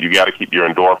there, but you got to keep your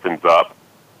endorphins up.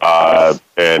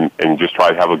 And just try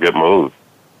to have a good move.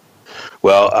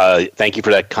 Well, thank you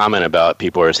for that comment about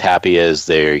people are as happy as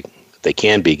they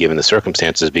can be given the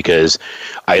circumstances, because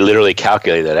I literally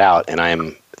calculated that out, and I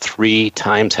am 3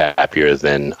 times happier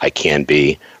than I can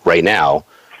be right now,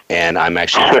 and I'm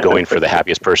actually going for the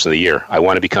happiest person of the year. I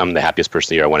want to become the happiest person of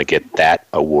the year. I want to get that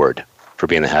award for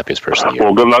being the happiest person of the year.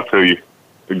 Well, good luck to you.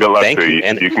 Good luck to you.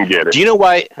 And you can get it. Do you know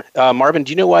why, Marvin, do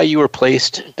you know why you were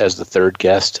placed as the third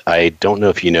guest? I don't know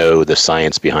if you know the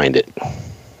science behind it.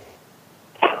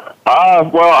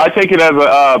 Well, I take it as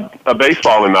a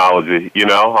baseball analogy.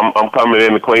 I'm coming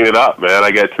in to clean it up, man.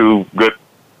 I got 2 good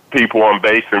people on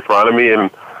base in front of me, and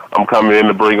I'm coming in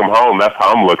to bring them home. That's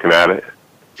how I'm looking at it.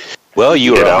 Well,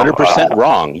 you are 100%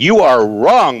 wrong. You are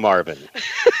wrong, Marvin.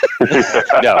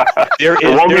 No,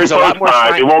 there's a lot more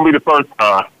time. It won't be the first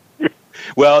time.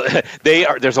 Well,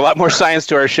 there's a lot more science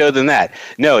to our show than that.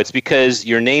 No, it's because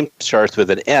your name starts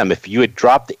with an M. If you had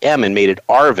dropped the M and made it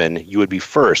Arvin, you would be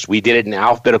first. We did it in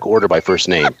alphabetical order by first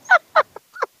name.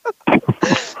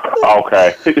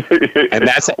 Okay. And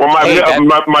that's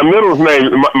my middle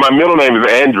name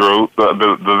is Andrew. So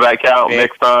does that count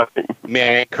next time?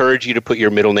 May I encourage you to put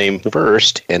your middle name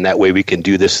first, and that way we can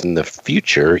do this in the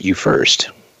future. You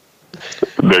first.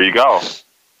 There you go.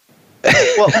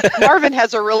 Well, Marvin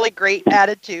has a really great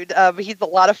attitude. He's a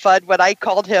lot of fun. When I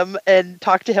called him and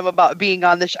talked to him about being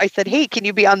on the show, I said, "Hey, can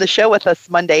you be on the show with us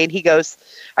Monday?" And he goes,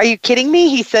 "Are you kidding me?"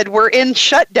 He said, "We're in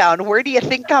shutdown. Where do you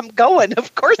think I'm going?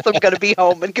 Of course I'm going to be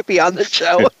home and could be on the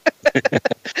show."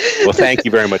 Well, thank you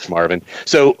very much, Marvin.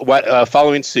 So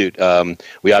following suit,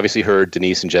 we obviously heard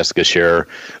Denise and Jessica share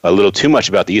a little too much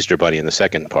about the Easter Bunny in the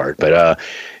second part, but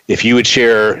if you would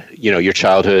share, your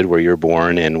childhood, where you were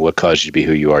born, and what caused you to be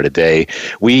who you are today.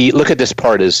 We look at this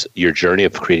part as your journey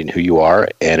of creating who you are,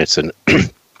 and it's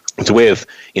it's a way of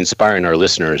inspiring our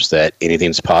listeners that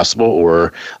anything's possible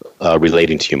or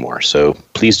relating to you more. So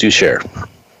please do share.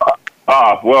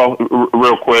 Well,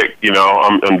 real quick,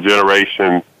 I'm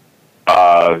Generation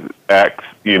X,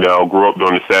 grew up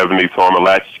during the 70s, so I'm a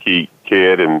latchkey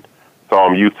kid, and so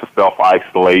I'm used to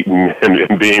self-isolating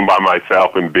and being by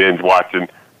myself and binge watching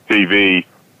TV.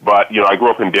 But, I grew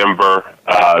up in Denver,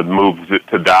 moved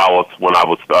to Dallas when I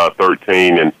was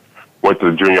 13, and went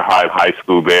to junior high and high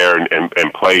school there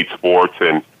and played sports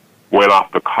and went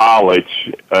off to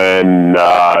college and,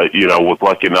 was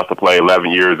lucky enough to play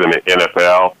 11 years in the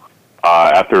NFL.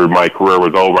 After my career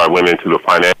was over, I went into the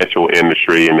financial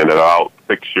industry, and then about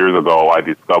 6 years ago, I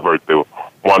discovered the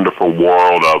wonderful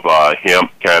world of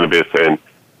hemp, cannabis, and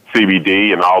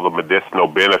CBD and all the medicinal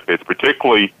benefits,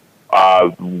 particularly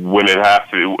when it has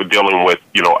to dealing with,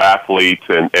 athletes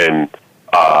and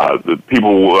the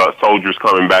people, soldiers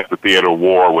coming back to theater of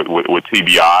war with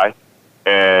TBI,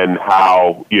 and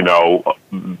how,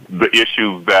 the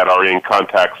issues that are in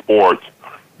contact sports,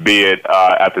 be it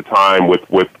at the time with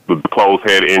the closed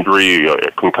head injury,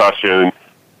 concussion,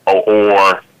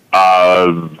 or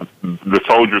the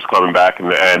soldiers coming back and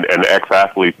the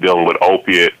ex-athletes dealing with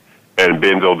opiate and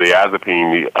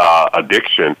benzodiazepine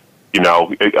addiction.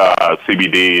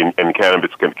 CBD and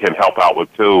cannabis can help out with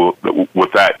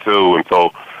that too. And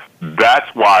so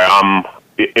that's why I'm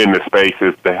in the space,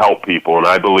 is to help people. And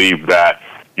I believe that,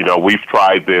 we've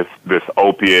tried this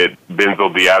opiate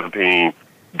benzodiazepine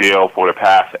deal for the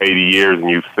past 80 years, and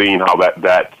you've seen how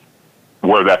that's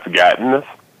where that's gotten us.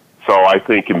 So I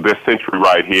think in this century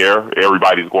right here,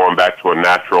 everybody's going back to a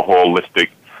natural, holistic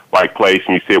place,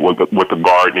 and you see it with the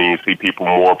gardening. You see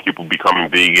more people becoming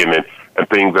vegan and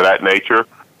things of that nature.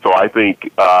 So I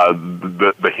think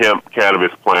the hemp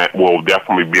cannabis plant will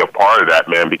definitely be a part of that,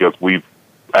 man, because we've,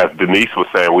 as Denise was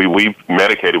saying, we've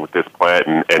medicated with this plant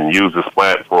and used this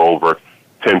plant for over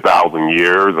 10,000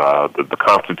 years. The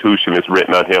Constitution is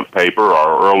written on hemp paper.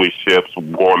 Our early ships,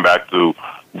 going back to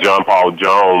John Paul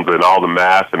Jones and all the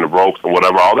masts and the ropes and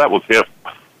whatever, all that was hemp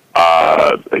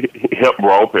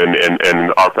rope,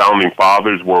 and our founding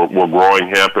fathers were growing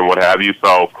hemp and what have you.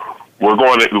 So we're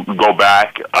going to go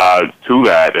back to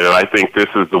that, and I think this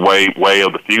is the way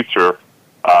of the future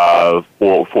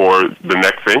for the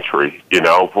next century,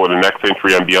 for the next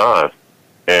century and beyond.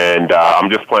 And I'm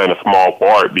just playing a small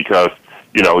part because,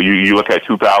 you look at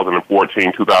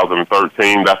 2014,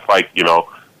 2013, that's like,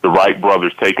 the Wright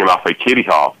brothers taking off a Kitty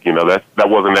Hawk. That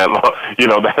wasn't that long.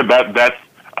 That's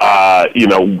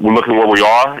looking where we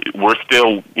are, we're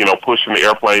still, pushing the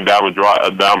airplane down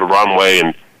the runway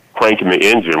and cranking the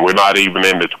engine. We're not even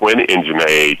in the twin engine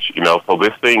age, so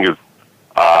this thing has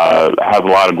a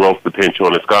lot of growth potential,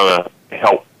 and it's going to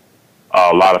help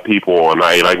a lot of people. And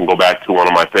I can go back to one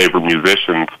of my favorite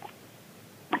musicians,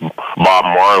 Bob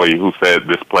Marley, who said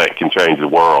this plant can change the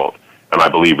world, and I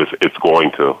believe it's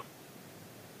going to.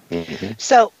 Mm-hmm.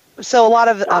 So a lot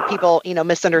of people,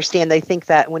 misunderstand. They think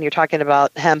that when you're talking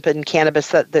about hemp and cannabis,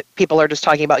 that people are just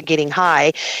talking about getting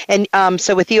high. And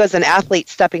so with you as an athlete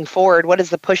stepping forward, what is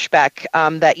the pushback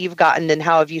that you've gotten, and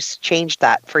how have you changed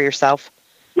that for yourself?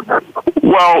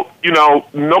 Well,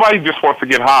 nobody just wants to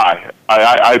get high.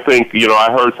 I think,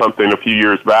 I heard something a few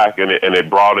years back, and it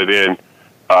brought it in.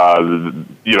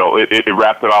 It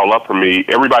wrapped it all up for me.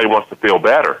 Everybody wants to feel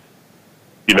better.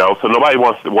 So nobody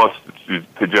wants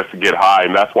to just get high,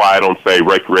 and that's why I don't say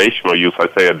recreational use. I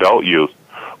say adult use.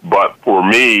 But for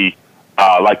me,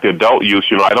 like the adult use,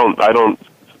 I don't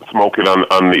smoke it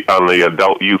on the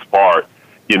adult use part.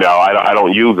 I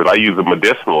don't use it. I use it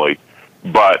medicinally.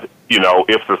 But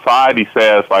if society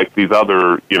says like these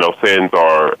other sins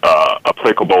are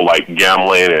applicable, like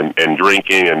gambling and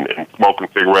drinking and smoking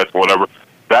cigarettes and whatever,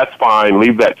 that's fine.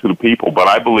 Leave that to the people. But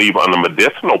I believe on the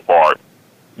medicinal part,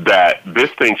 that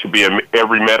this thing should be in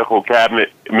every medicine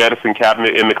cabinet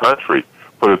in the country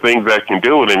for the things that it can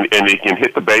do. And it can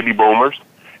hit the baby boomers.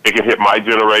 It can hit my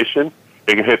generation.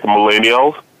 It can hit the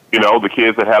millennials, the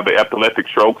kids that have the epileptic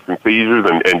strokes and seizures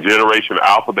and Generation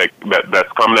Alpha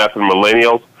that's coming after the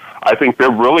millennials. I think they're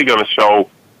really going to show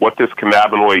what this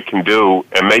cannabinoid can do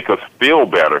and make us feel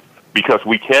better, because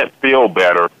we can't feel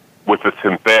better with a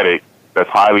synthetic that's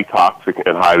highly toxic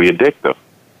and highly addictive.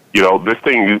 This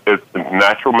thing is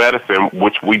natural medicine,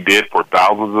 which we did for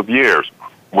thousands of years.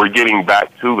 We're getting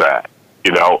back to that,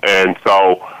 and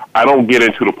so I don't get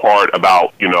into the part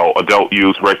about, adult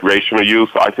use, recreational use.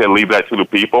 So I say leave that to the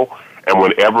people, and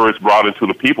whenever it's brought into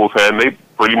the people's hand, they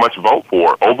pretty much vote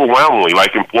for it, overwhelmingly,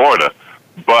 like in Florida.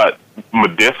 But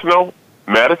medicinal,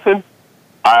 medicine,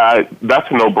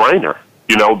 that's a no-brainer.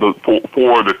 You know,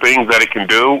 for the things that it can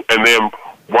do, and then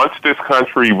once this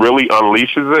country really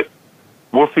unleashes it,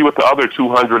 we'll see what the other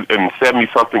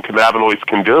 270-something cannabinoids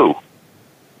can do.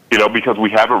 You know, because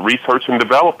we haven't researched and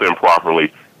developed them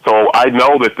properly. So I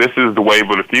know that this is the wave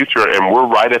of the future, and we're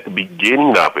right at the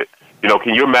beginning of it. You know,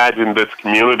 can you imagine this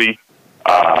community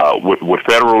with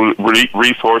federal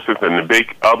resources and the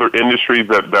big other industries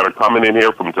that are coming in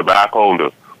here, from tobacco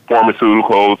to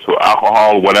pharmaceuticals to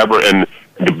alcohol, whatever, and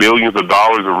the billions of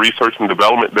dollars of research and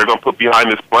development they're going to put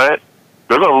behind this plant?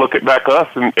 They're going to look at back us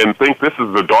and think this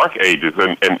is the dark ages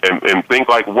and think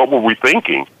like, what were we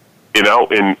thinking? You know,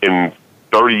 in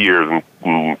 30 years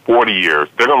and 40 years,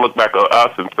 they're going to look back at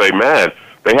us and say, man,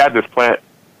 they had this plant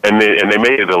and they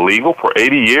made it illegal for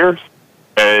 80 years,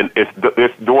 and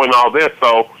it's doing all this.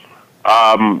 So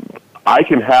I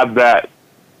can have that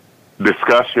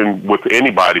discussion with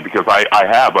anybody because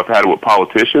I've had it with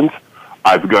politicians.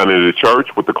 I've gone into the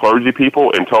church with the clergy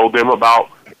people and told them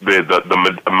about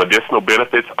the medicinal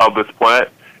benefits of this plant.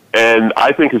 And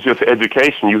I think it's just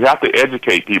education. You have to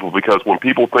educate people, because when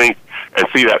people think and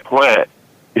see that plant,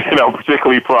 you know,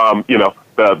 particularly from, you know,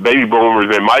 the baby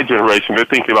boomers in my generation, they're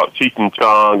thinking about Cheech and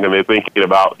Chong, and they're thinking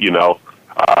about, you know,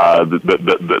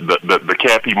 the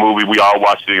campy movie we all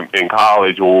watched in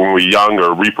college or when we were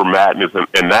younger, Reefer Madness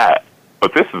and that.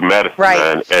 But this is medicine,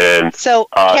 man. And so,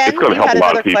 Ken, it's going to help a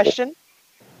lot of people. Question?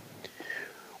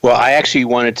 Well, I actually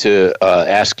wanted to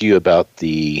ask you about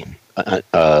the,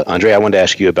 Andre, I wanted to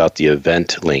ask you about the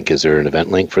event link. Is there an event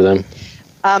link for them?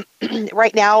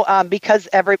 Right now, because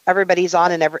everybody's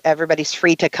on and everybody's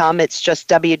free to come, it's just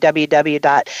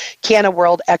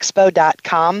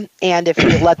www.cannaworldexpo.com. And if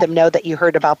you let them know that you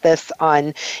heard about this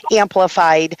on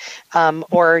Amplified,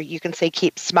 or you can say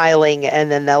keep smiling, and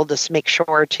then they'll just make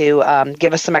sure to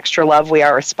give us some extra love. We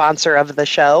are a sponsor of the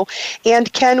show.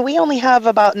 And Ken, we only have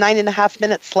about 9.5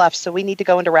 minutes left, so we need to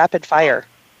go into rapid fire.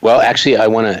 Well, actually, I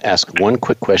want to ask one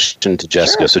quick question to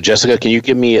Jessica. Sure. So, Jessica, can you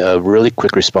give me a really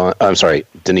quick response? I'm sorry,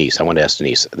 Denise. I want to ask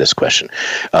Denise this question,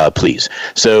 please.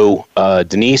 So,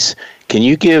 Denise, can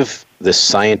you give the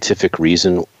scientific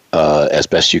reason, as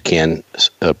best you can,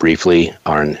 briefly,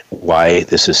 on why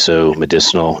this is so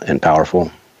medicinal and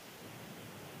powerful?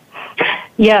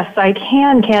 Yes, I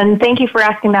can, Ken. Thank you for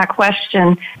asking that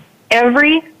question.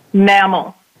 Every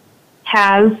mammal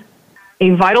has a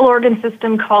vital organ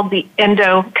system called the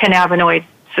endocannabinoid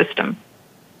system.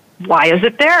 Why is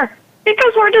it there?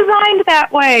 Because we're designed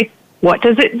that way. What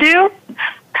does it do?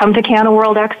 Come to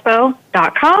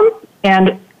cannaworldexpo.com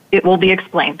and it will be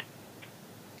explained.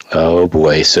 Oh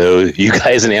boy. So you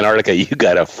guys in Antarctica, you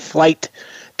got a flight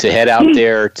to head out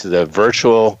there to the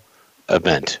virtual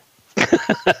event.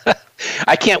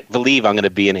 I can't believe I'm going to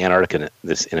be in Antarctica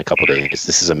in a couple of days.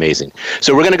 This is amazing.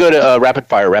 So we're going to go to Rapid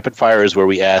Fire. Rapid Fire is where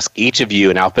we ask each of you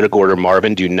in alphabetical order.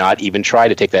 Marvin, do not even try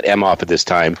to take that M off at this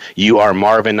time. You are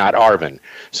Marvin, not Arvin.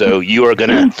 So you are going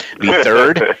to be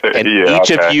third, and each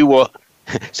of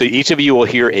you will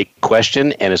hear a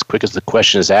question, and as quick as the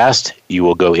question is asked, you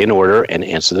will go in order and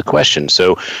answer the question.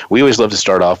 So we always love to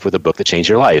start off with a book that changed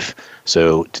your life.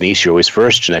 So Denise, you're always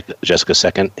first, Jessica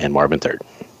second, and Marvin third.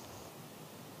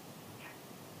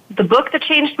 The book that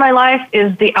changed my life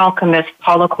is The Alchemist,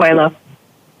 Paulo Coelho.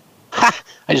 Ha!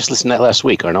 I just listened to that last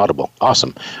week on Audible.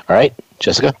 Awesome. All right,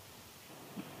 Jessica?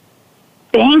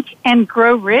 Think and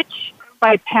Grow Rich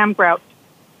by Pam Grout.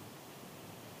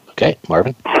 Okay,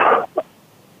 Marvin? I'm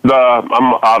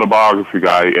an autobiography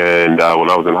guy, and when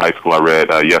I was in high school, I read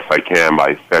Yes, I Can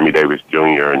by Sammy Davis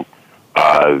Jr.,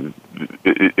 and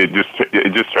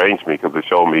it just changed me because it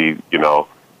showed me, you know,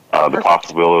 the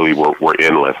possibility were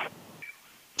endless.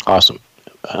 Awesome.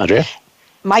 Andrea?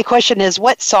 My question is,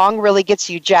 what song really gets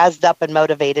you jazzed up and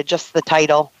motivated? Just the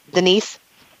title. Denise?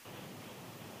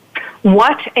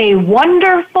 What a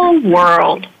Wonderful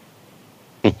World.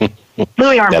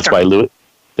 Louis Armstrong.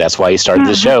 That's why he started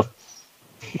this show.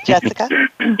 Jessica?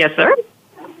 Yes, sir.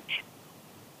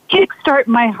 Kickstart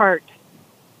My Heart.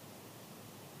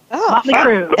 Oh,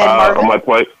 on my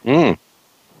play.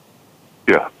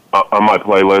 Yeah. On my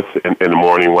playlist in the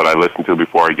morning, what I listen to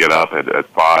before I get up at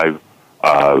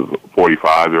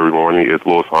 5:45 every morning is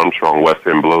Louis Armstrong, West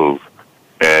End Blues,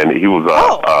 and he was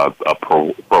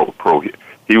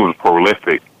he was a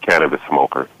prolific cannabis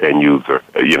smoker and user.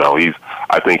 You know,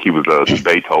 I think he was the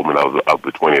Beethoven of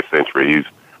the 20th century. He's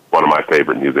one of my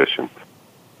favorite musicians.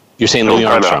 You're saying Louis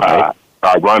Armstrong, right?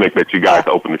 Ironic that you guys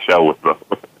opened the show with the.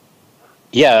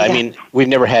 Yeah, I mean, we've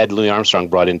never had Louis Armstrong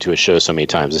brought into a show so many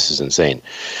times. This is insane.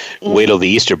 Wait till the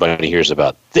Easter Bunny hears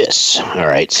about this. All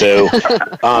right, so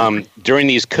during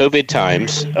these COVID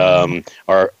times,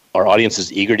 our audience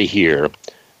is eager to hear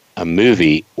a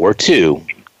movie or two,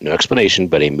 no explanation,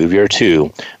 but a movie or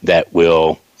two that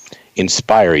will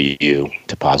inspire you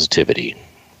to positivity.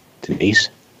 Denise?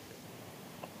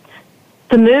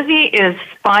 The movie is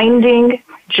Finding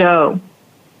Joe.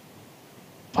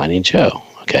 Finding Joe.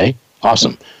 Okay,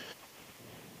 awesome.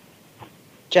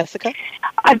 Jessica?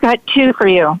 I've got two for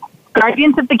you.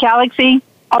 Guardians of the Galaxy,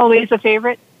 always a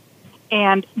favorite,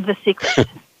 and The Secret.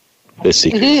 The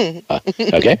Secret.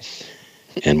 Okay.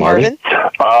 And Marvin?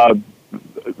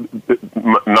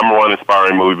 Number one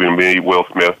inspiring movie to me, Will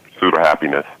Smith, Pursuit of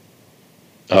Happiness.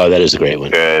 Oh, that is a great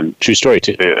one. And true story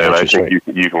too. And I think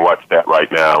you can watch that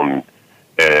right now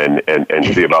and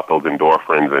see about those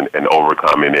endorphins and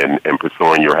overcoming and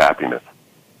pursuing your happiness.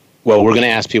 Well, we're going to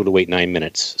ask people to wait 9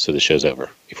 minutes so the show's over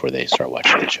before they start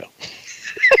watching the show.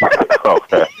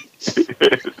 Okay.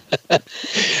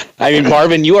 I mean,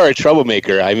 Marvin, you are a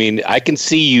troublemaker. I mean, I can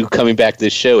see you coming back to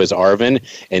this show as Arvin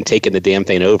and taking the damn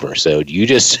thing over. So you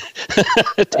just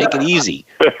take it easy.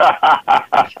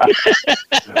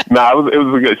 No, it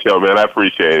was a good show, man. I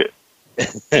appreciate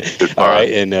it. All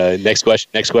right, and next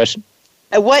question.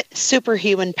 What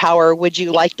superhuman power would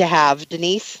you like to have,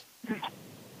 Denise?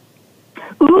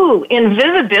 Ooh,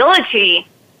 invisibility.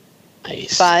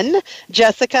 Nice. Fun.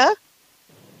 Jessica?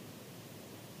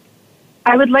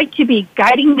 I would like to be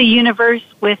guiding the universe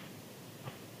with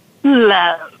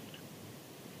love.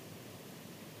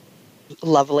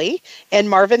 Lovely. And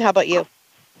Marvin, how about you?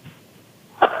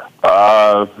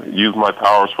 Use my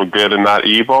powers for good and not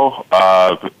evil.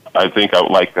 I think I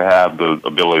would like to have the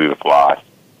ability to fly.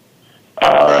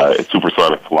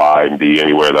 Supersonic fly and be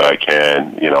anywhere that I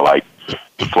can, like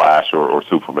the Flash or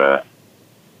Superman.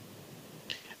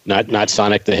 Not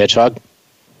Sonic the Hedgehog?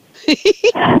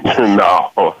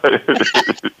 No.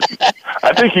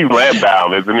 I think he's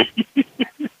land-bound, isn't he?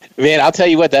 Man, I'll tell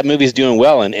you what, that movie's doing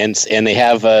well, and they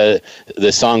have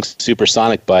the song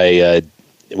Supersonic by,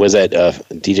 was that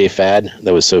DJ Fad?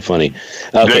 That was so funny.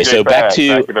 Okay, DJ so back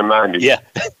in the 90s. Yeah.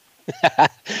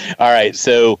 All right,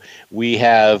 so we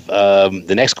have,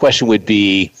 the next question would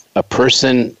be a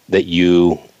person that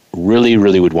you really,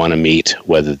 really would want to meet,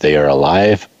 whether they are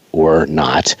alive or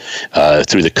not,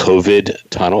 through the COVID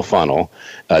tunnel funnel,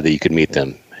 that you could meet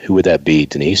them. Who would that be,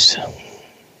 Denise?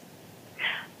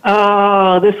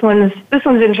 Oh, this one's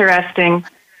interesting.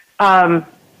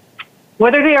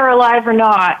 Whether they are alive or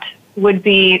not would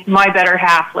be my better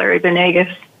half, Larry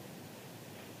Benegas.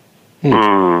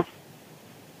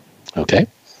 Okay.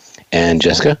 And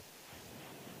Jessica?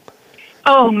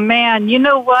 Oh, man. You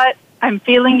know what? I'm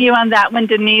feeling you on that one,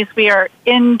 Denise. We are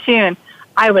in tune.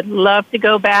 I would love to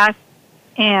go back,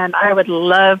 and I would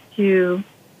love to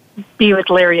be with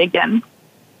Larry again.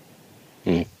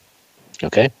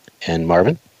 Okay. And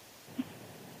Marvin?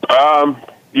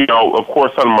 Of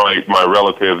course, some of my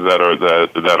relatives that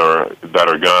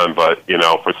are gone, but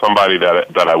for somebody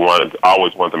that I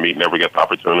always want to meet, never get the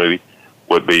opportunity,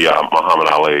 would be Muhammad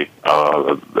Ali.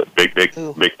 Big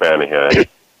fan of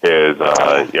his.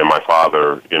 My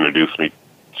father introduced me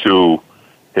to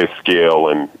his skill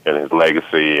and his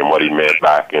legacy and what he meant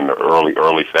back in the early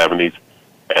 70s,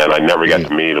 and I never got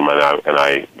to meet him, and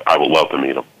I would love to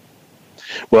meet him.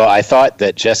 Well, I thought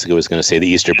that Jessica was going to say the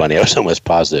Easter Bunny. I was almost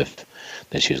positive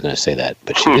that she was going to say that,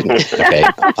 but she didn't. Okay.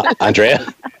 Andrea?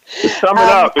 It's coming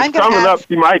up. It's coming up.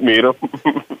 You might meet him.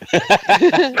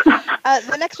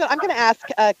 The next one, I'm going to ask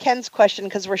Ken's question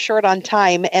because we're short on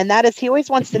time, and that is he always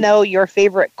wants to know your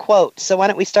favorite quote. So why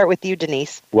don't we start with you,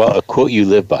 Denise? Well, a quote you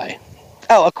live by.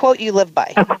 Oh, a quote you live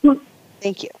by.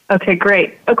 Thank you. Okay,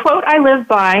 great. A quote I live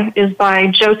by is by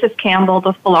Joseph Campbell,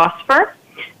 the philosopher.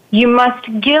 You must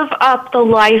give up the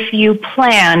life you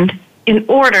planned in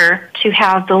order to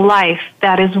have the life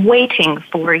that is waiting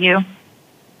for you.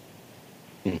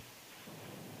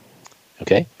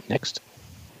 Okay, next.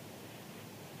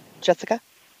 Jessica?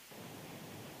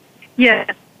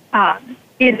 Yes.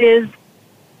 It is,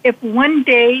 if one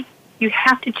day you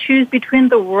have to choose between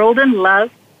the world and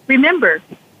love, remember,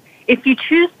 if you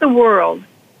choose the world,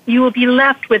 you will be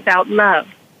left without love.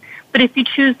 But if you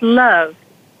choose love,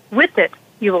 with it,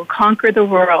 you will conquer the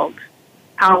world.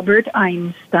 Albert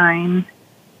Einstein.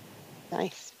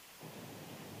 Nice.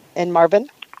 And Marvin?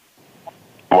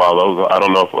 Well, I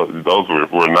don't know if those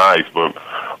were nice, but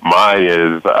mine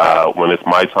is when it's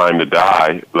my time to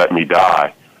die, let me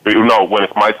die. No, when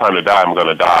it's my time to die, I'm going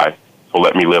to die. So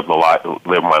let me live my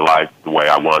life the way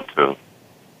I want to.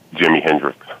 Jimi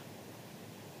Hendrix.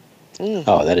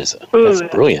 Oh, that's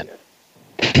brilliant.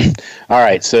 All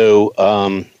right, so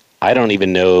I don't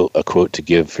even know a quote to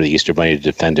give for the Easter Bunny to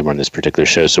defend him on this particular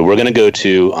show. So we're going to go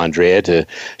to Andrea to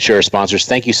share our sponsors.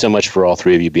 Thank you so much for all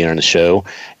three of you being on the show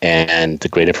and the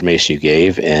great information you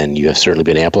gave. And you have certainly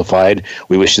been amplified.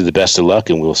 We wish you the best of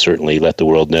luck, and we'll certainly let the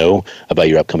world know about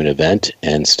your upcoming event,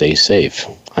 and stay safe.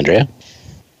 Andrea?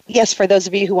 Yes, for those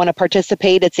of you who want to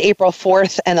participate, it's April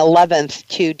 4th and 11th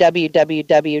to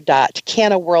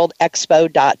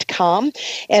www.canaworldexpo.com.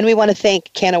 And we want to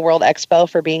thank Cana World Expo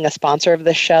for being a sponsor of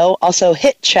the show. Also,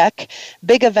 Hit Check,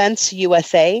 Big Events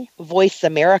USA, Voice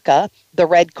America, the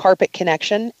Red Carpet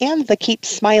Connection, and the Keep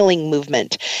Smiling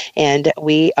Movement. And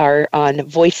we are on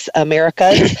Voice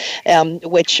America,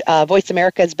 which Voice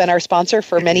America has been our sponsor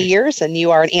for many years, and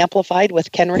you are Amplified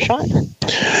with Ken Rochon.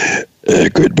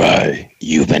 Goodbye.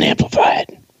 You've been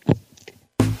amplified.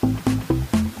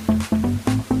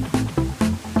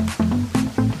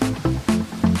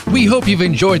 We hope you've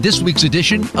enjoyed this week's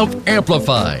edition of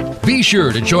Amplified. Be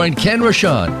sure to join Ken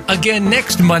Rochon again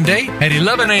next Monday at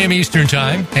 11 a.m. Eastern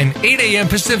Time and 8 a.m.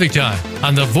 Pacific Time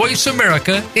on the Voice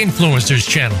America Influencers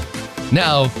Channel.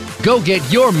 Now, go get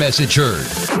your message heard.